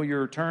 if you know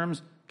your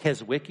terms,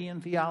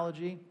 Keswickian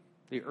theology,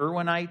 the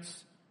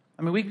Irwinites.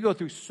 I mean, we could go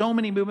through so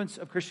many movements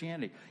of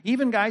Christianity.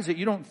 Even guys that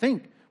you don't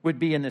think would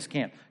be in this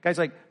camp. Guys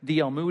like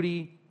D.L.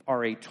 Moody,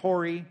 R.A.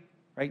 Torrey,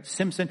 right?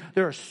 Simpson.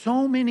 There are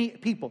so many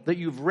people that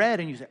you've read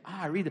and you say,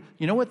 I read it.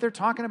 You know what they're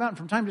talking about? And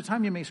from time to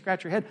time you may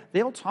scratch your head.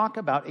 They'll talk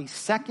about a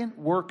second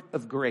work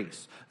of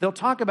grace. They'll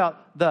talk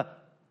about the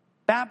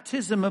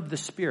baptism of the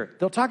Spirit.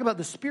 They'll talk about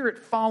the Spirit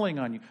falling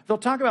on you. They'll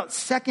talk about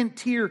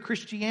second-tier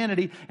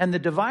Christianity, and the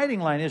dividing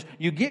line is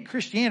you get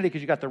Christianity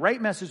because you got the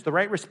right message, the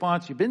right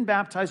response, you've been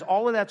baptized,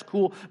 all of that's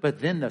cool, but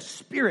then the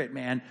Spirit,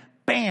 man,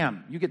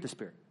 bam, you get the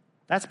Spirit.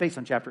 That's based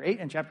on chapter 8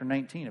 and chapter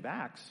 19 of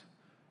Acts.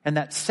 And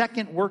that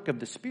second work of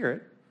the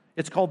Spirit,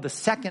 it's called the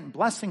second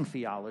blessing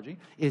theology,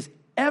 is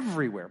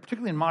everywhere,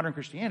 particularly in modern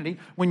Christianity.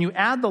 When you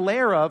add the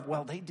layer of,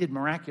 well, they did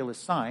miraculous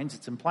signs,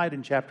 it's implied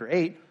in chapter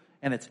 8,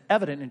 and it's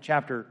evident in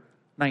chapter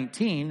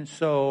 19,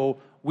 so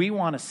we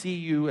want to see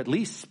you at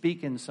least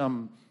speak in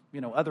some,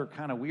 other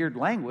kind of weird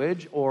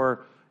language,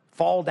 or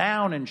fall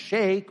down and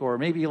shake, or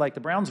maybe like the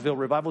Brownsville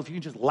revival, if you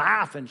can just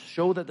laugh and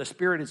show that the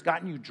Spirit has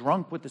gotten you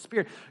drunk with the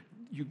Spirit.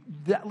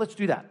 Let's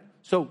do that.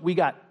 So we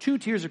got two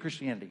tiers of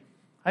Christianity.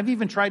 I've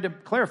even tried to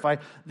clarify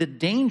the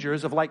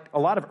dangers of like a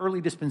lot of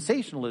early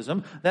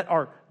dispensationalism that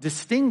are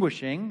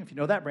distinguishing, if you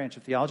know that branch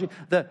of theology,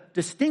 the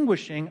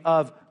distinguishing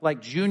of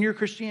like junior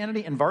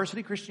Christianity and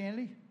varsity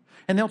Christianity.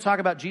 And they'll talk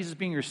about Jesus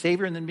being your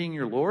Savior and then being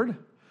your Lord.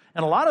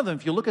 And a lot of them,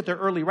 if you look at their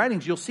early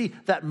writings, you'll see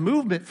that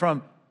movement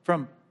from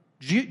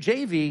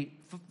JV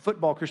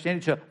football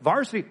Christianity to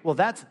varsity. Well,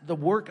 that's the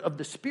work of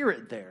the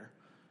Spirit there.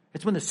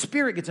 It's when the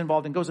Spirit gets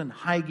involved and goes in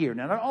high gear.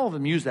 Now, not all of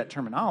them use that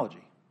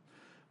terminology.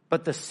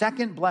 But the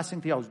second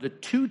blessing theology, the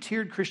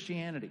two-tiered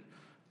Christianity.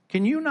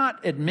 Can you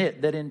not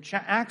admit that in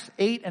Acts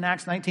 8 and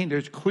Acts 19,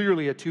 there's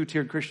clearly a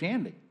two-tiered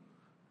Christianity?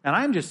 And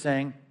I'm just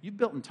saying, you've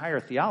built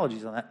entire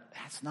theologies on that.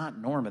 That's not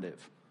normative.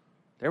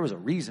 There was a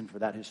reason for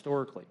that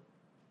historically.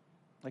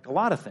 Like a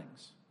lot of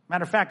things.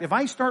 Matter of fact, if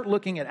I start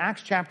looking at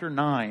Acts chapter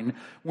 9,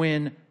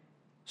 when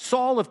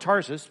Saul of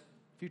Tarsus,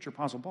 future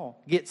Apostle Paul,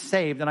 gets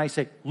saved, and I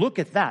say, look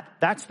at that.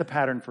 That's the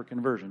pattern for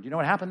conversion. Do you know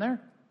what happened there?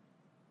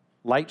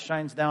 Light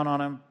shines down on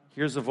him,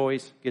 hears a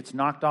voice, gets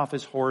knocked off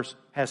his horse,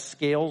 has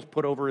scales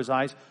put over his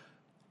eyes.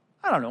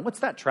 I don't know, what's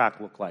that track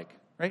look like,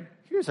 right?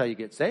 Here's how you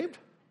get saved.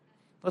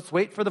 Let's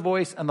wait for the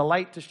voice and the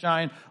light to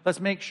shine.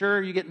 Let's make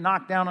sure you get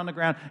knocked down on the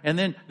ground. And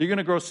then you're going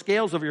to grow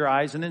scales over your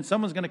eyes. And then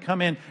someone's going to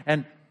come in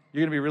and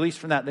you're going to be released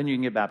from that. Then you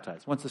can get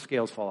baptized once the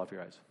scales fall off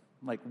your eyes.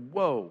 I'm like,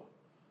 whoa.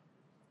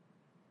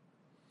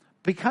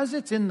 Because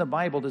it's in the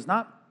Bible does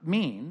not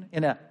mean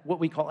in what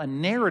we call a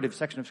narrative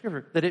section of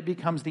Scripture that it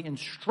becomes the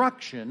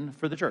instruction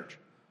for the church.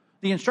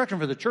 The instruction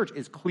for the church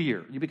is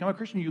clear. You become a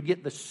Christian, you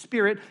get the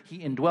Spirit. He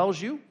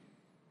indwells you.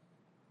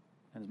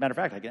 And as a matter of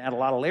fact, I can add a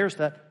lot of layers to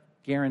that.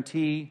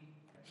 Guarantee.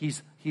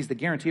 He's the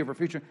guarantee of our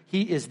future.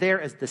 He is there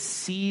as the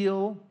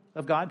seal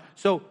of God.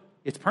 So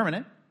it's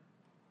permanent.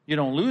 You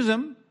don't lose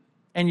him,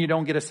 and you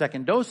don't get a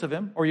second dose of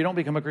him, or you don't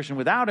become a Christian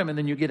without him, and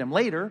then you get him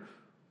later.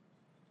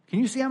 Can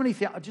you see how many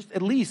just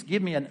at least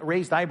give me a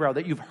raised eyebrow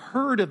that you've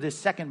heard of this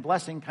second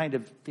blessing kind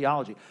of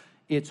theology.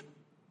 It's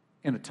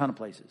in a ton of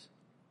places.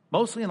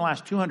 Mostly in the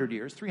last 200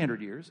 years,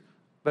 300 years,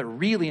 but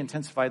really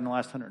intensified in the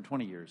last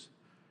 120 years.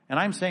 And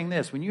I'm saying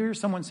this, when you hear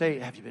someone say,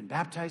 have you been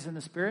baptized in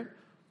the Spirit?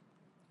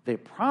 They're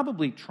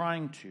probably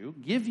trying to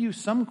give you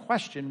some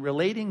question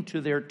relating to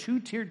their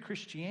two-tiered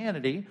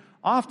Christianity,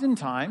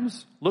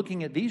 oftentimes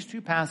looking at these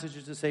two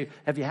passages to say,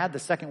 have you had the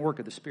second work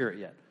of the Spirit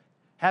yet?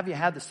 Have you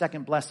had the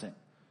second blessing?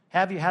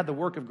 Have you had the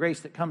work of grace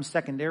that comes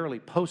secondarily,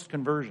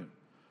 post-conversion?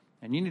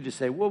 And you need to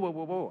say, whoa, whoa,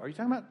 whoa, whoa. Are you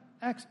talking about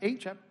Acts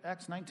 8,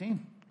 Acts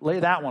 19? Lay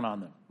that one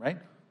on them, right?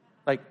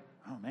 Like,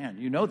 oh man,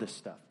 you know this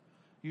stuff.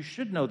 You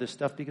should know this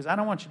stuff because I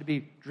don't want you to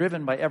be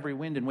driven by every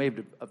wind and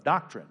wave of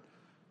doctrine.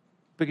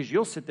 Because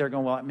you'll sit there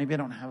going, well, maybe I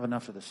don't have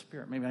enough of the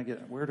Spirit.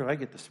 Where do I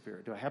get the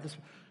Spirit? Do I have the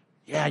Spirit?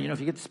 Yeah, if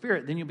you get the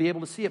Spirit, then you'll be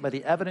able to see it by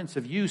the evidence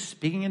of you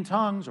speaking in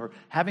tongues or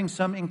having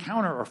some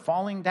encounter or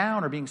falling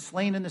down or being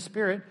slain in the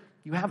Spirit.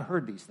 You have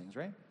heard these things,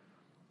 right?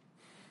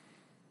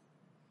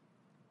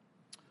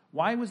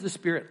 Why was the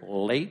Spirit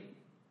late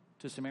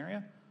to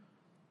Samaria?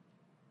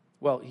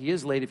 Well, he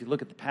is late if you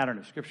look at the pattern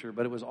of Scripture,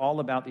 but it was all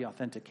about the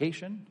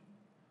authentication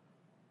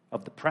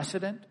of the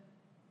precedent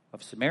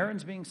of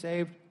Samaritans being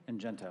saved and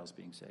Gentiles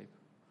being saved.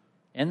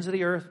 Ends of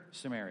the earth,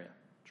 Samaria.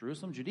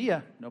 Jerusalem,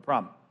 Judea, no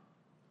problem.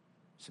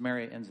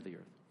 Samaria, ends of the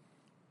earth.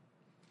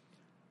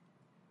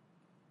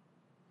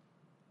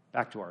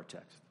 Back to our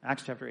text.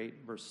 Acts chapter 8,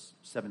 verse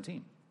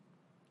 17.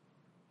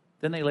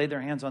 Then they laid their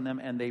hands on them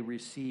and they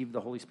received the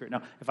Holy Spirit.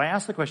 Now, if I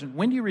ask the question,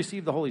 when do you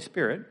receive the Holy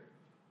Spirit?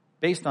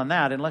 Based on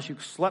that, unless you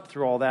slept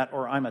through all that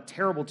or I'm a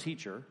terrible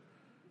teacher,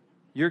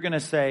 you're going to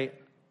say,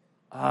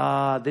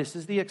 this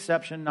is the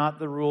exception, not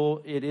the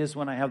rule. It is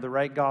when I have the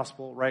right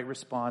gospel, right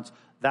response.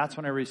 That's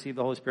when I receive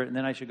the Holy Spirit, and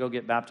then I should go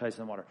get baptized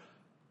in water.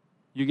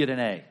 You get an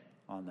A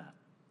on that.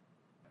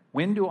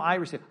 When do I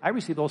receive? I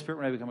receive the Holy Spirit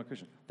when I become a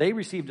Christian. They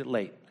received it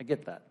late. I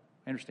get that.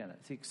 I understand that.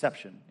 It's the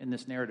exception in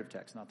this narrative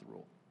text, not the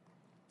rule.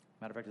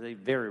 Matter of fact, it's a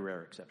very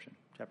rare exception.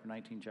 Chapter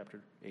 19, chapter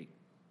 8.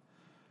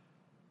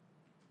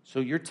 So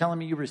you're telling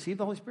me you received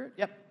the Holy Spirit?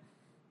 Yep.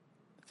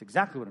 That's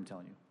exactly what I'm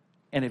telling you.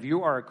 And if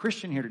you are a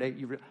Christian here today,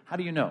 how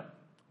do you know?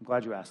 I'm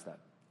glad you asked that.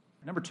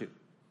 Number two,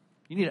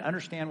 you need to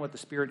understand what the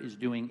Spirit is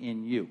doing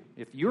in you.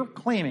 If you're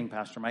claiming,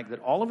 Pastor Mike, that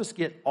all of us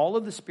get all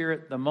of the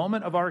Spirit the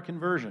moment of our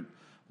conversion,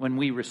 when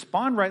we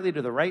respond rightly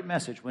to the right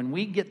message, when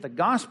we get the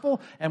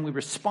gospel and we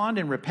respond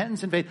in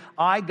repentance and faith,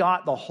 I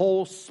got the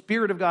whole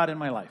Spirit of God in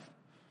my life.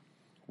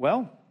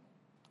 Well,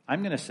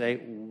 I'm going to say,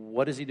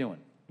 what is he doing?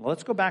 Well,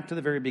 let's go back to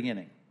the very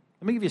beginning.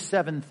 Let me give you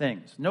 7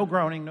 things. No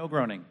groaning,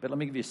 but let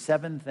me give you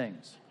 7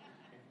 things.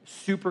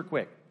 Super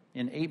quick,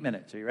 in 8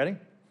 minutes. Are you ready?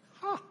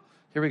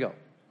 Here we go.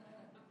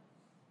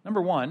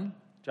 Number 1,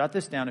 jot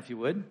this down if you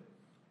would.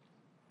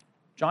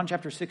 John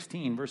chapter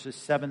 16, verses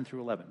 7 through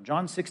 11.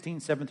 John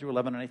 16, 7 through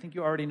 11, and I think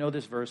you already know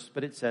this verse,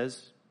 but it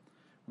says,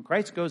 when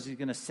Christ goes, he's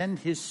going to send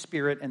his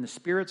Spirit, and the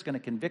Spirit's going to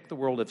convict the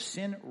world of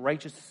sin,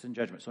 righteousness, and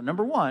judgment. So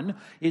number 1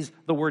 is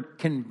the word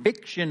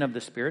conviction of the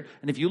Spirit.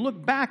 And if you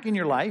look back in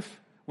your life,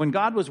 when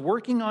God was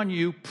working on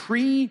you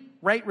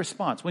pre-right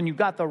response, when you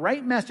got the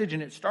right message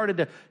and it started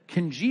to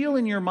congeal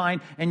in your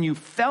mind and you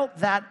felt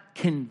that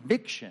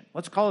conviction,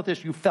 let's call it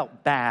this, you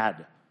felt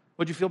bad.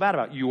 What'd you feel bad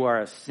about? You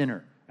are a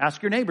sinner.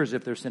 Ask your neighbors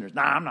if they're sinners.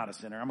 Nah, I'm not a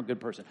sinner. I'm a good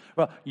person.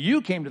 Well,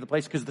 you came to the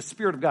place because the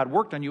Spirit of God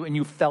worked on you and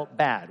you felt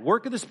bad.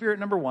 Work of the Spirit,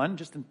 number 1,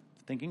 just in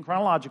thinking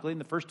chronologically,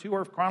 and the first 2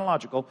 are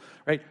chronological,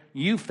 right?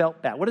 You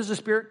felt bad. What is the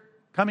Spirit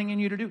coming in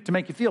you to do? To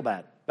make you feel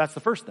bad. That's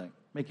the first thing,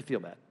 make you feel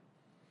bad.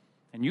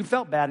 And you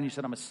felt bad and you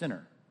said, I'm a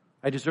sinner.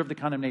 I deserve the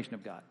condemnation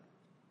of God.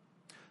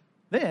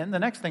 Then the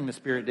next thing the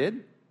Spirit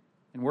did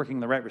in working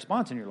the right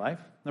response in your life,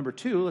 number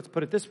 2, let's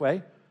put it this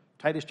way.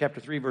 Titus chapter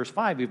 3, verse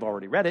 5, we've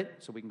already read it,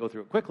 so we can go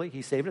through it quickly.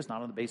 He saved us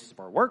not on the basis of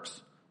our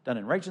works, done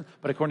in righteousness,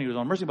 but according to his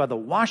own mercy by the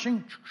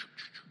washing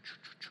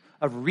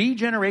of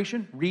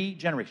regeneration,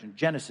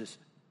 Genesis,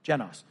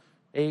 genos,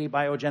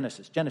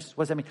 abiogenesis, Genesis.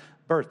 What does that mean?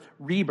 Birth,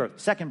 rebirth,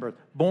 second birth,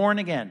 born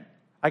again.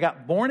 I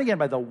got born again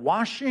by the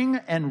washing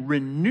and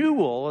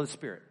renewal of the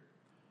Spirit.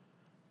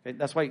 Okay,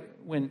 that's why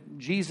when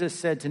Jesus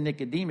said to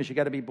Nicodemus, you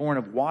got to be born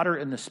of water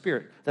and the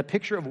Spirit. The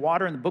picture of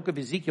water in the book of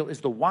Ezekiel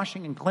is the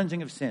washing and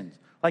cleansing of sins.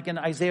 Like in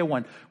Isaiah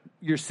 1,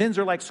 your sins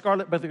are like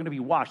scarlet, but they're going to be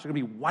washed. They're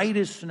going to be white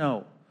as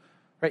snow.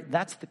 Right?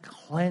 That's the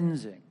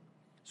cleansing.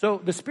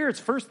 So the Spirit's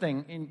first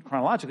thing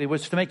chronologically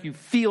was to make you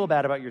feel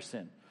bad about your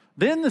sin.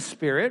 Then the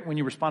Spirit, when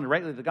you responded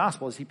rightly to the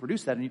gospel, as he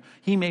produced that in you,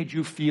 he made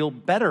you feel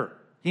better.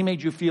 He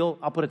made you feel,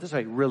 I'll put it this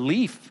way,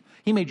 relief.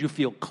 He made you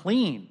feel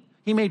clean.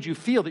 He made you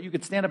feel that you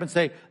could stand up and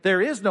say, there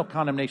is no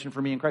condemnation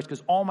for me in Christ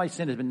because all my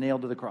sin has been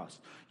nailed to the cross.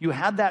 You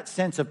had that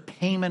sense of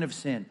payment of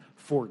sin,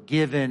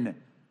 forgiven.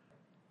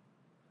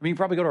 I mean, you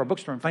probably go to our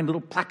bookstore and find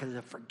little placards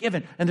of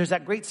forgiven. And there's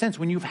that great sense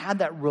when you've had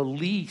that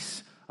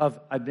release of,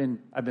 I've been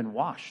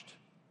washed.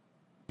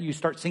 You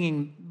start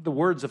singing the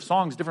words of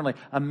songs differently.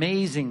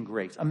 Amazing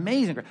grace.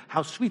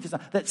 How sweet is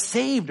that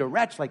saved a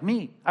wretch like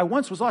me. I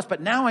once was lost,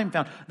 but now I'm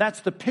found. That's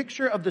the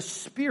picture of the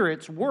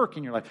Spirit's work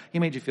in your life. He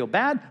made you feel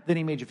bad, then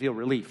he made you feel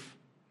relief.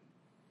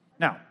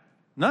 Now,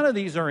 none of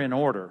these are in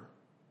order.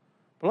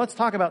 But let's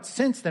talk about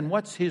since then,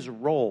 what's his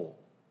role?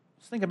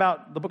 Let's think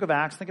about the book of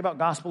Acts. Think about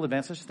gospel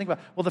events. Let's just think about,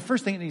 well, the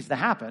first thing that needs to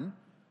happen,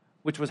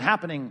 which was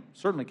happening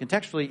certainly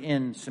contextually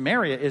in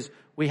Samaria, is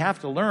we have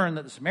to learn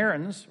that the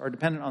Samaritans are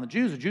dependent on the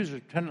Jews. The Jews are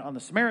dependent on the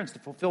Samaritans to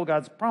fulfill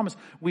God's promise.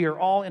 We are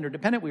all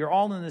interdependent. We are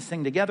all in this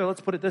thing together. Let's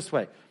put it this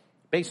way.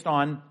 Based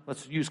on,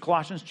 let's use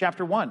Colossians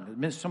chapter 1.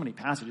 There's so many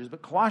passages,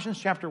 but Colossians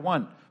chapter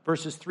 1,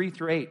 verses 3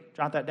 through 8.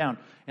 Jot that down.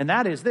 And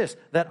that is this,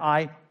 that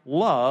I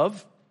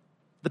love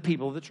the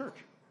people of the church,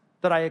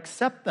 that I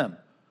accept them,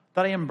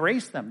 that I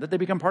embrace them, that they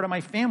become part of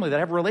my family, that I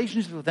have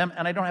relationships with them,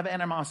 and I don't have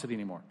animosity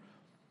anymore.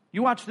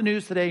 You watch the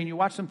news today and you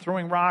watch them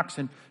throwing rocks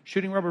and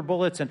shooting rubber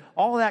bullets and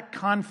all that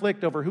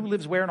conflict over who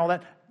lives where and all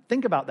that.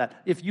 Think about that.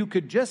 If you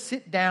could just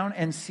sit down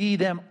and see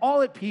them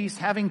all at peace,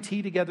 having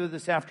tea together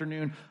this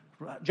afternoon,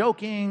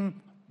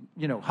 joking,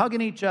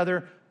 hugging each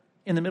other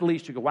in the Middle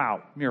East, you go,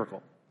 wow,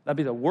 miracle. That'd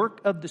be the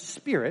work of the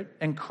Spirit,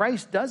 and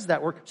Christ does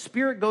that work.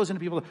 Spirit goes into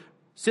people,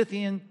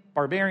 Scythian,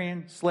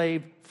 barbarian,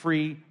 slave,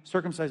 free,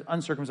 circumcised,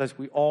 uncircumcised.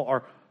 We all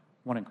are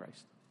one in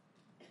Christ.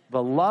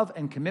 The love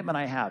and commitment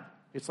I have,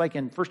 it's like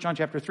in 1 John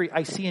chapter 3,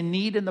 I see a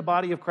need in the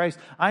body of Christ.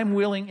 I'm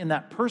willing in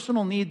that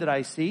personal need that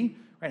I see,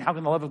 right? How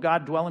can the love of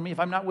God dwell in me if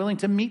I'm not willing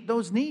to meet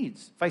those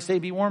needs? If I say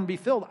be warm, be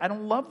filled, I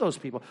don't love those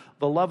people.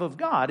 The love of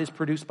God is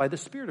produced by the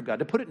Spirit of God.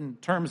 To put it in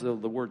terms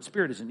of the word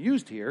Spirit isn't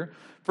used here,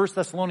 1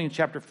 Thessalonians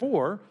chapter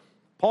 4,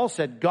 Paul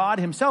said, God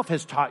himself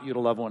has taught you to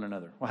love one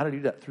another. Well, how did he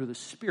do that? Through the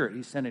Spirit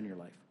he sent in your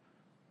life.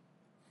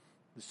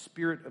 The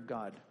Spirit of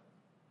God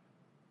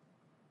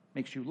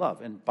makes you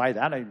love. And by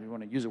that, I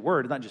want to use a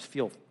word, not just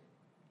feel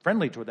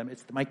friendly toward them.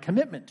 It's my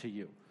commitment to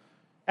you.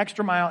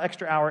 Extra mile,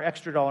 extra hour,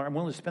 extra dollar. I'm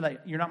willing to spend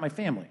that. You're not my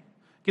family.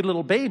 Get a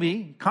little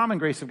baby. Common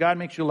grace of God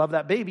makes you love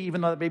that baby,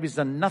 even though that baby's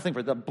done nothing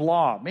for it. The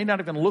blob may not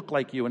even look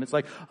like you. And it's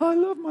like, I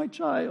love my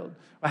child.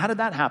 Well, how did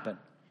that happen?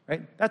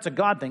 Right? That's a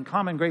God thing.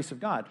 Common grace of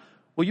God.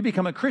 Well, you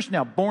become a Christian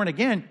now, born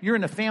again. You're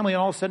in a family,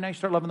 and all of a sudden now you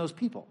start loving those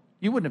people.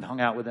 You wouldn't have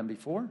hung out with them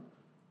before.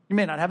 You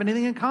may not have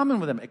anything in common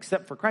with them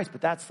except for Christ,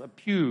 but that's a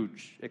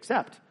huge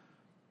except.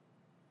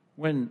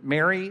 When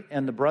Mary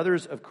and the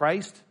brothers of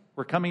Christ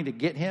were coming to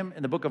get him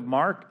in the book of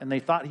Mark, and they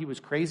thought he was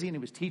crazy and he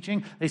was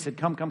teaching, they said,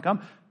 come, come,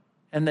 come.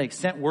 And they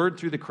sent word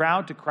through the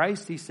crowd to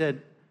Christ. They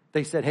said,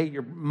 hey,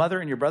 your mother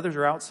and your brothers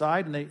are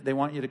outside, and they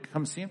want you to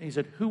come see him. He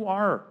said, who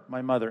are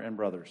my mother and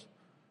brothers?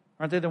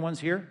 Aren't they the ones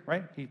here,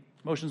 right? He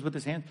motions with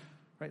his hand,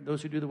 right?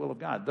 Those who do the will of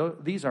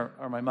God. These are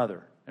my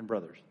mother and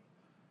brothers.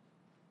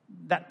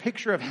 That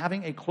picture of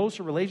having a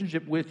closer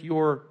relationship with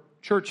your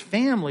church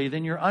family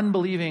than your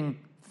unbelieving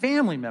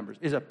family members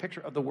is a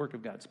picture of the work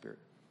of God's Spirit.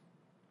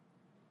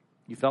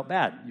 You felt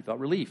bad. You felt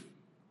relief.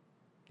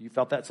 You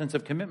felt that sense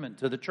of commitment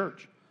to the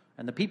church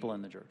and the people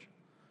in the church.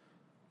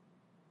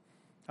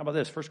 How about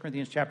this? 1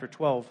 Corinthians chapter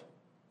 12,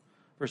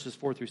 verses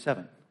 4 through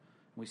 7.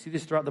 We see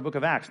this throughout the book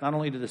of Acts. Not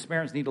only do the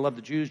Samaritans need to love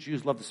the Jews,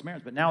 Jews love the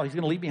Samaritans, but now he's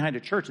going to leave behind a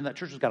church, and that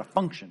church has got to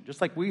function.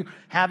 Just like we're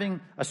having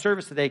a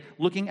service today,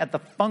 looking at the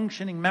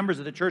functioning members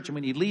of the church, and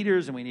we need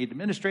leaders, and we need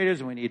administrators,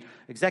 and we need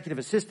executive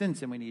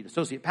assistants, and we need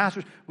associate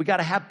pastors. We got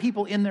to have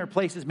people in their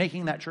places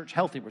making that church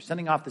healthy. We're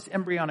sending off this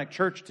embryonic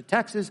church to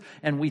Texas,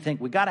 and we think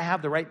we got to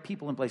have the right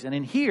people in place. And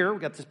in here,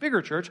 we've got this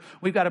bigger church.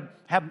 We've got to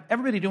have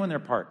everybody doing their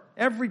part.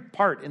 Every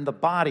part in the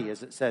body,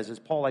 as it says, as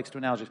Paul likes to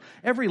analogize.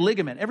 Every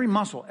ligament, every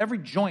muscle, every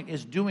joint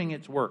is doing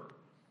its work.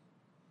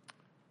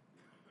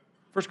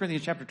 1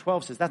 Corinthians chapter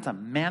 12 says that's a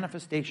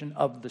manifestation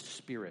of the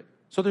Spirit.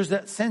 So there's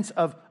that sense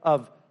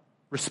of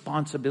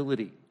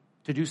responsibility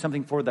to do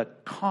something for the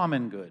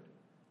common good.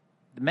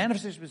 The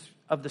manifestation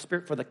of the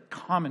Spirit for the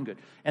common good.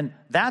 And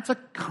that's a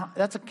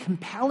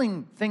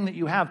compelling thing that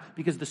you have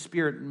because the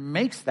Spirit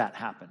makes that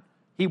happen.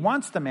 He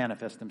wants to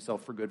manifest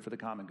himself for good, for the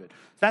common good.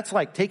 That's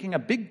like taking a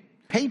big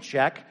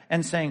paycheck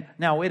and saying,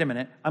 now, wait a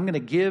minute, I'm going to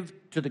give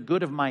to the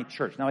good of my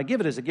church. Now, I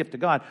give it as a gift to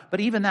God, but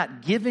even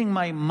that giving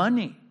my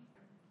money,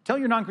 tell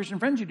your non-Christian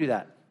friends you do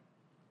that.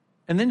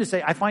 And then to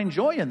say, I find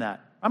joy in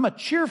that. I'm a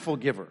cheerful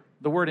giver.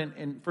 The word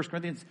in 1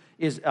 Corinthians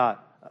is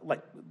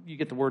like you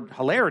get the word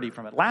hilarity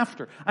from it,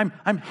 laughter.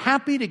 I'm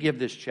happy to give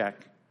this check.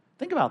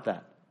 Think about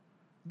that.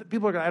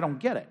 People are going, I don't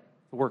get it.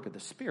 The work of the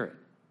Spirit.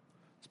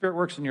 The Spirit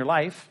works in your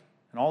life,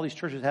 and all these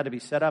churches had to be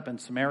set up in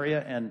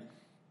Samaria and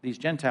these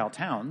Gentile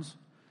towns,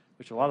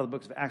 which a lot of the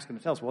books of Acts are going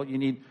to tell us. Well, you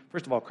need,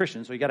 first of all,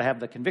 Christians, so you got to have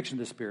the conviction of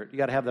the Spirit. You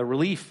got to have the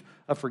relief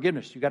of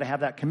forgiveness. You got to have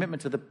that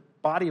commitment to the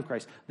body of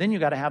Christ. Then you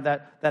got to have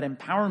that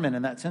empowerment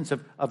and that sense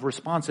of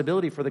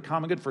responsibility for the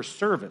common good, for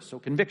service. So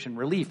conviction,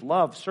 relief,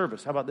 love,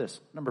 service. How about this?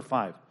 Number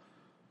 5.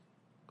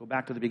 Go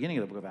back to the beginning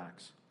of the book of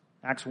Acts.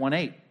 Acts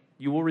 1:8.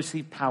 You will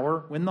receive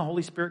power when the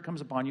Holy Spirit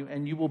comes upon you,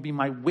 and you will be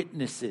my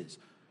witnesses.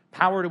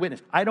 Power to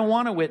witness. I don't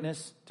want to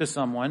witness to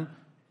someone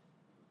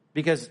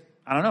because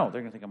I don't know.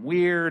 They're going to think I'm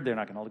weird. They're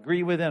not going to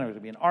agree with it. There's going to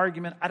be an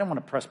argument. I don't want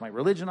to press my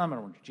religion on them. I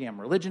don't want to jam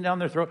religion down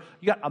their throat.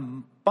 You got a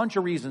bunch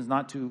of reasons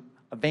not to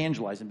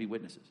evangelize and be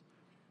witnesses.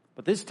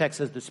 But this text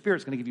says the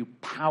Spirit's going to give you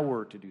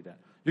power to do that.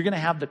 You're going to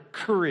have the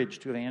courage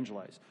to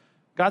evangelize.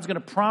 God's going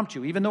to prompt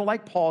you. Even though,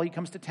 like Paul, he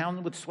comes to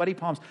town with sweaty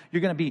palms,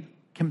 you're going to be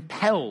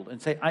compelled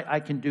and say, I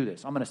can do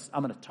this. I'm going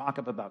to talk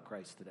up about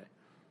Christ today.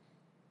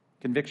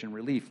 Conviction,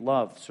 relief,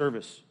 love,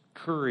 service,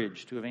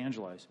 courage to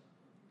evangelize.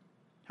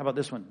 How about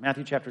this one?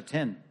 Matthew chapter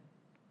 10.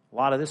 A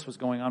lot of this was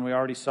going on. We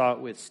already saw it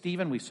with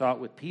Stephen. We saw it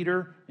with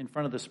Peter in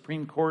front of the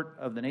Supreme Court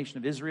of the nation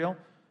of Israel.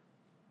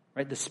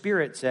 Right? The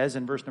Spirit says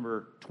in verse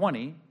number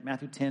 20,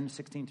 Matthew 10,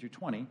 16 through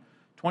 20,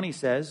 20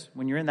 says,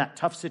 when you're in that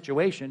tough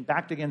situation,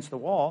 backed against the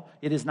wall,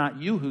 it is not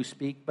you who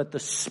speak, but the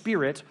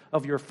Spirit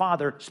of your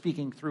Father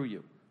speaking through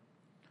you.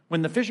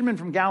 When the fishermen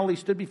from Galilee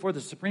stood before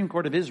the Supreme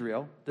Court of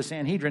Israel, the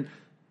Sanhedrin,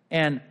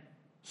 and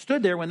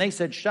stood there when they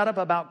said, shut up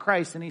about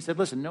Christ, and he said,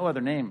 listen, no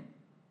other name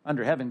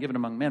under heaven given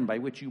among men by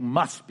which you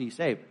must be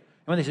saved.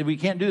 And when they said, we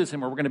can't do this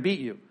anymore, we're going to beat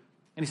you.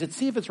 And he said,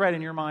 see if it's right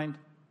in your mind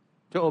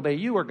to obey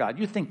you or God.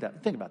 You think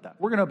about that.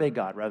 We're going to obey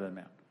God rather than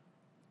man.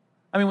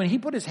 I mean, when he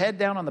put his head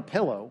down on the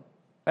pillow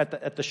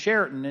at the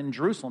Sheraton in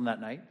Jerusalem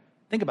that night,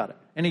 think about it.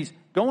 And he's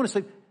going to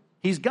sleep.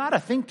 He's got to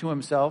think to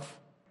himself,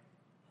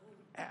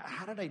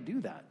 how did I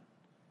do that?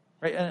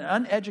 Right? An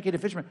uneducated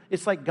fisherman,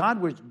 it's like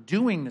God was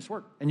doing this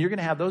work. And you're going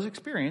to have those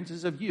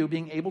experiences of you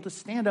being able to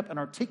stand up and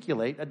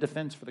articulate a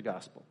defense for the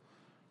gospel.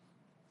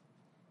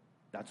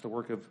 That's the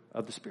work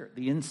of the Spirit,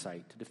 the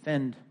insight to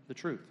defend the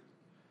truth.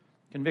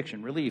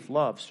 Conviction, relief,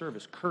 love,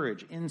 service,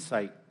 courage,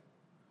 insight.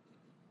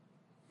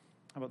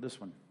 How about this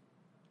one?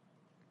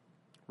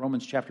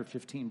 Romans chapter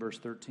 15, verse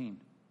 13.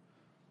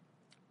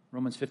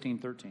 Romans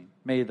 15:13.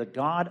 May the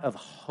God of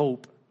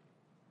hope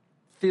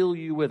fill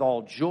you with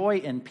all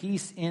joy and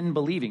peace in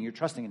believing. You're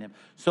trusting in him.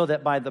 So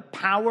that by the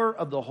power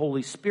of the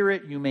Holy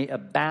Spirit you may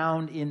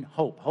abound in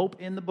hope. Hope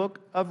in the book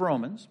of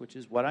Romans, which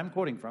is what I'm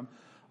quoting from,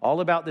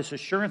 all about this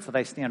assurance that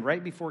I stand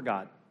right before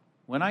God.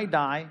 When I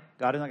die,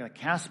 God is not going to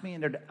cast me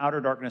into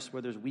outer darkness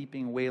where there's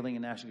weeping, wailing,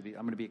 and gnashing of teeth.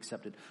 I'm going to be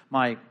accepted.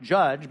 My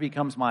judge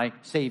becomes my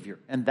Savior.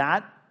 And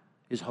that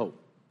is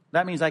hope.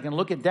 That means I can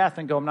look at death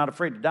and go, I'm not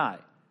afraid to die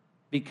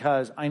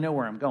because I know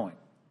where I'm going.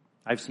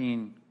 I've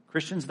seen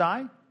Christians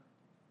die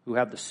who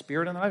have the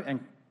Spirit in their life, and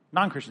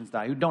non-Christians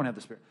die who don't have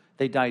the Spirit.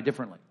 They die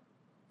differently.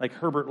 Like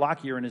Herbert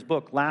Lockyer in his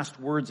book, Last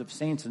Words of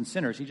Saints and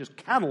Sinners, he just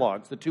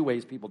catalogs the two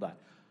ways people die.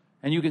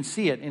 And you can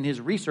see it in his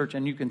research,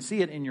 and you can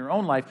see it in your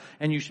own life,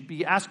 and you should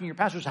be asking your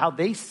pastors how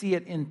they see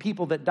it in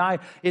people that die.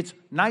 It's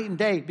night and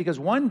day, because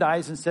one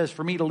dies and says,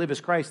 for me to live is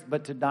Christ,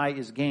 but to die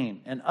is gain.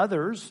 And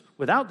others,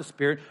 without the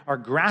Spirit, are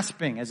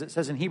grasping, as it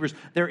says in Hebrews,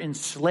 they're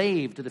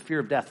enslaved to the fear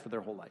of death for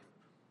their whole life.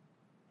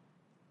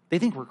 They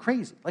think we're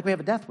crazy, like we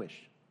have a death wish.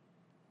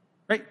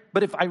 Right?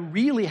 But if I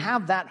really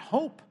have that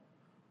hope,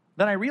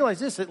 then I realize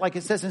this, like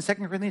it says in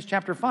 2 Corinthians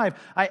chapter 5,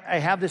 I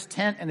have this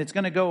tent and it's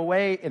going to go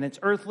away and it's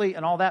earthly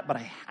and all that,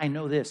 but I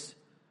know this.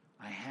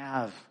 I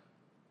have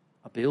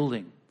a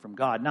building from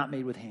God, not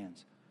made with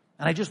hands.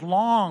 And I just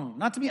long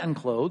not to be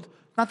unclothed,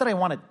 not that I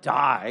want to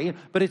die,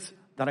 but it's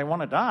that I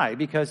want to die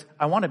because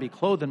I want to be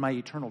clothed in my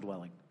eternal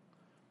dwelling.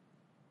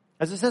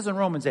 As it says in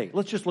Romans 8,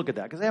 let's just look at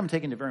that because I haven't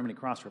taken to very many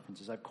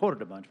cross-references. I've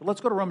quoted a bunch, but let's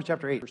go to Romans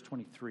chapter 8, verse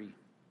 23.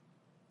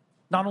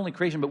 Not only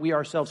creation, but we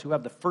ourselves who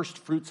have the first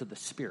fruits of the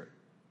Spirit.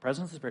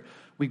 Presence of the Spirit.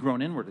 We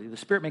groan inwardly. The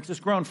Spirit makes us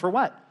groan for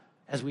what?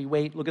 As we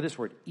wait, look at this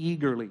word,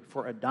 eagerly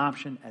for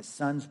adoption as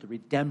sons, the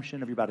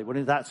redemption of your body. What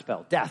does that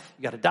spell? Death.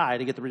 You got to die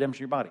to get the redemption of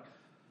your body.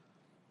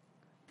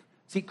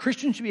 See,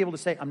 Christians should be able to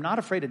say, I'm not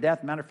afraid of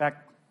death. Matter of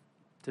fact,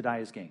 to die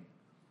is gain.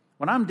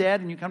 When I'm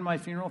dead and you come to my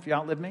funeral, if you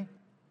outlive me,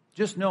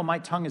 just know my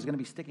tongue is going to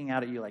be sticking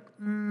out at you like,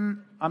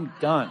 I'm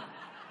done.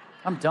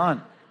 I'm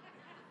done.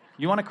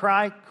 You want to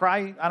cry?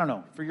 Cry, I don't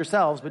know, for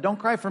yourselves, but don't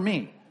cry for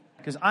me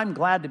because I'm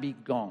glad to be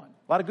gone.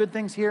 A lot of good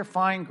things here.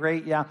 Fine,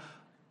 great, yeah.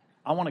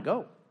 I want to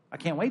go. I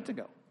can't wait to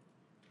go.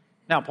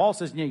 Now, Paul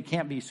says you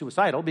can't be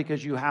suicidal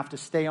because you have to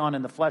stay on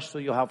in the flesh so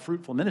you'll have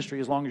fruitful ministry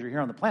as long as you're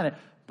here on the planet.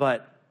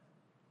 But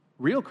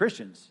real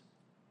Christians,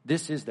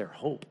 this is their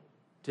hope,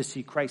 to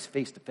see Christ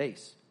face to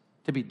face,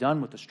 to be done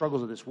with the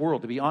struggles of this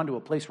world, to be on to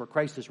a place where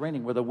Christ is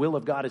reigning, where the will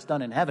of God is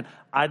done in heaven.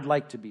 I'd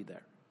like to be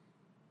there.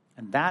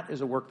 And that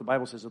is a work, the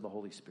Bible says, of the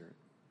Holy Spirit.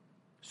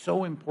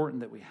 So important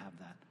that we have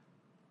that.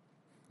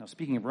 Now,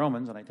 speaking of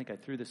Romans, and I think I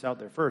threw this out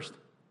there first,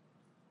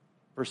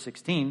 verse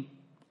 16,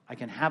 I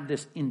can have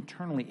this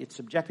internally. It's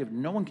subjective.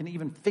 No one can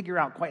even figure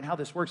out quite how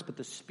this works, but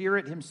the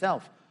Spirit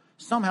himself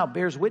somehow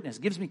bears witness,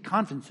 gives me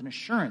confidence and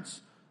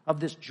assurance of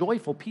this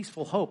joyful,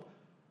 peaceful hope.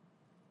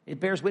 It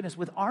bears witness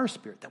with our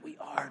spirit that we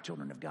are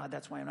children of God.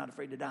 That's why I'm not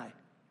afraid to die.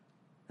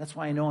 That's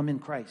why I know I'm in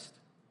Christ.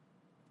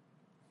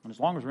 And as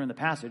long as we're in the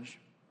passage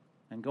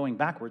and going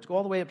backwards, go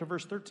all the way up to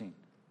verse 13.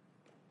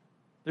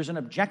 There's an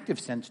objective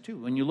sense, too,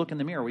 when you look in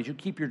the mirror, as you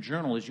keep your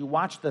journal, as you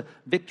watch the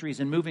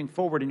victories and moving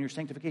forward in your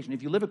sanctification.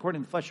 If you live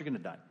according to the flesh, you're going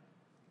to die.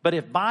 But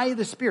if by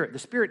the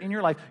Spirit in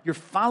your life, you're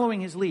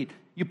following his lead,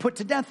 you put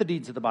to death the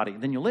deeds of the body,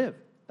 then you live.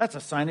 That's a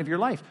sign of your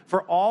life.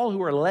 For all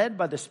who are led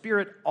by the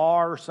Spirit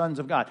are sons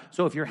of God.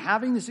 So if you're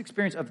having this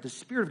experience of the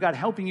Spirit of God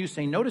helping you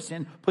say no to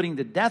sin, putting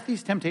to death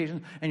these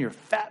temptations, and you're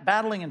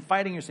battling and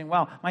fighting, you're saying,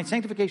 wow, my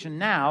sanctification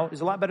now is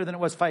a lot better than it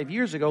was 5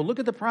 years ago. Look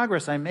at the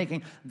progress I'm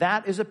making.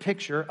 That is a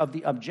picture of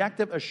the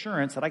objective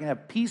assurance that I can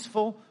have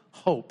peaceful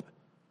hope,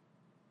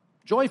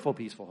 joyful,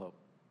 peaceful hope,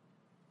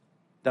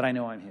 that I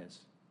know I'm his.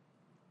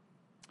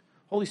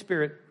 Holy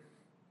Spirit,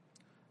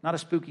 not a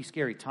spooky,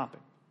 scary topic.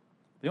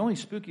 The only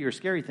spooky or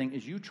scary thing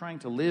is you trying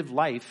to live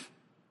life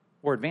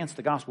or advance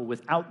the gospel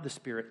without the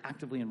Spirit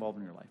actively involved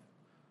in your life.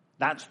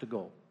 That's the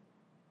goal.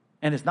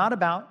 And it's not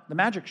about the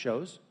magic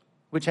shows,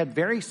 which had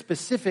very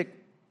specific,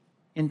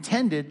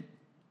 intended,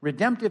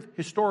 redemptive,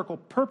 historical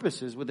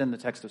purposes within the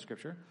text of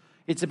Scripture.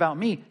 It's about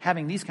me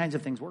having these kinds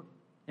of things work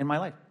in my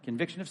life.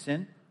 Conviction of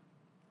sin,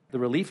 the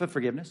relief of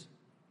forgiveness,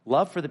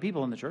 love for the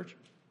people in the church,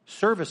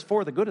 service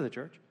for the good of the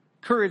church,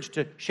 courage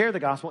to share the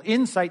gospel,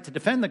 insight to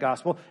defend the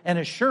gospel, and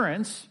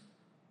assurance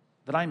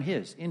that I'm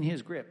his, in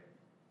his grip,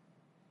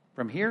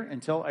 from here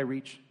until I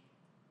reach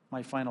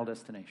my final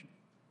destination.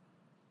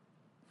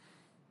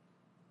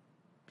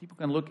 People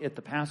can look at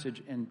the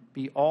passage and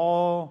be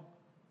all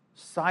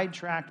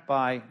sidetracked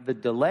by the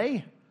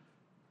delay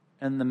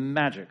and the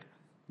magic,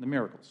 the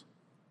miracles.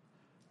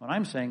 What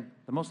I'm saying,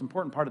 the most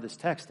important part of this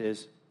text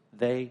is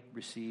they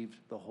received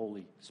the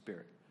Holy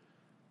Spirit.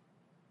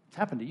 It's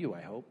happened to you,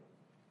 I hope.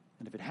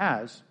 And if it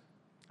has,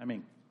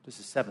 this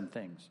is 7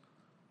 things.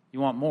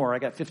 You want more? I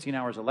got 15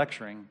 hours of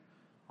lecturing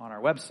on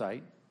our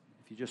website.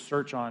 If you just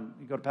search you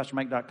go to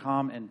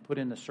pastormike.com and put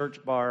in the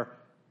search bar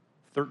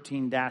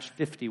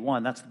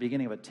 13-51. That's the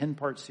beginning of a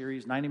 10-part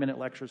series, 90-minute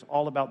lectures,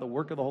 all about the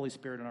work of the Holy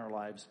Spirit in our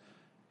lives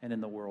and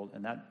in the world.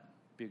 And that'd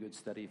be a good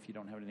study if you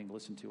don't have anything to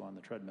listen to on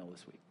the treadmill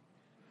this week.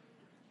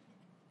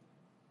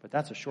 But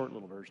that's a short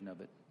little version of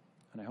it.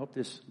 And I hope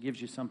this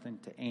gives you something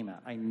to aim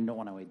at. I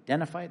want to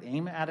identify it,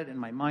 aim at it in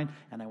my mind,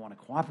 and I want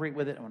to cooperate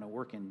with it. I want to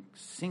work in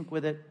sync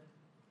with it.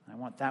 I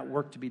want that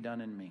work to be done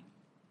in me.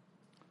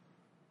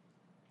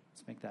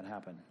 Let's make that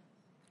happen.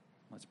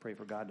 Let's pray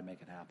for God to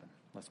make it happen.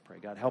 Let's pray.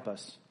 God, help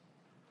us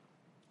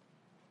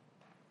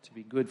to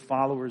be good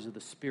followers of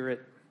the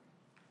Spirit,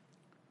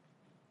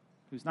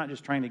 who's not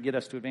just trying to get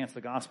us to advance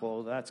the gospel,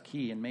 although that's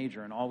key and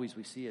major, and always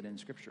we see it in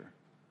Scripture.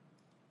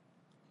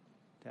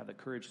 To have the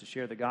courage to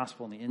share the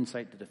gospel and the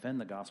insight to defend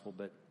the gospel,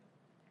 but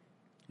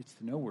it's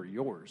to know we're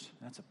yours.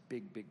 That's a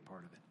big, big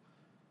part of it.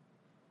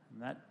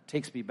 And that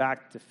takes me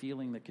back to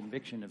feeling the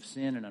conviction of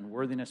sin and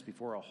unworthiness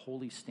before a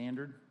holy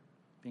standard,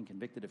 being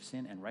convicted of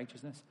sin and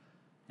righteousness,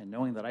 and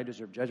knowing that I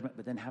deserve judgment,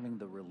 but then having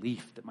the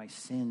relief that my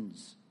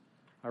sins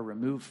are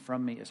removed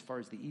from me as far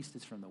as the east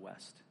is from the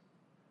west.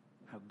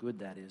 How good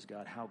that is,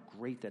 God. How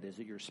great that is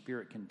that your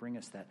Spirit can bring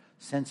us that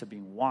sense of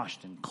being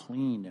washed and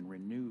cleaned and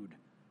renewed.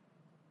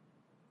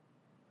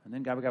 And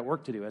then, God, we've got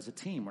work to do as a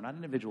team. We're not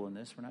individual in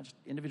this. We're not just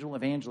individual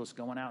evangelists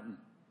going out and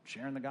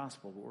sharing the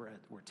gospel. But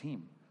we're a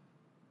team.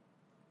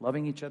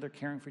 Loving each other,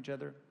 caring for each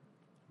other,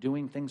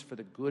 doing things for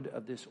the good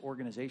of this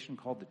organization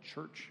called the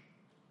church,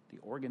 the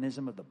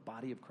organism of the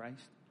body of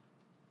Christ.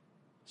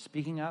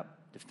 Speaking up,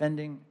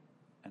 defending,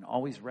 and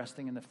always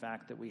resting in the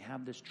fact that we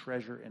have this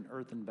treasure in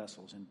earthen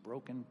vessels, in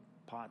broken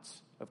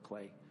pots of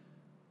clay.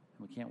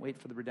 And we can't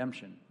wait for the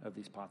redemption of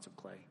these pots of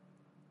clay.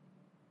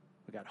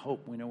 We got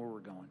hope. We know where we're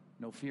going.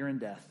 No fear in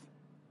death,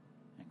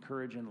 and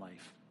courage in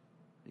life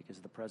because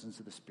of the presence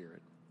of the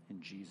Spirit.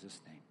 In Jesus'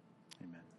 name, amen.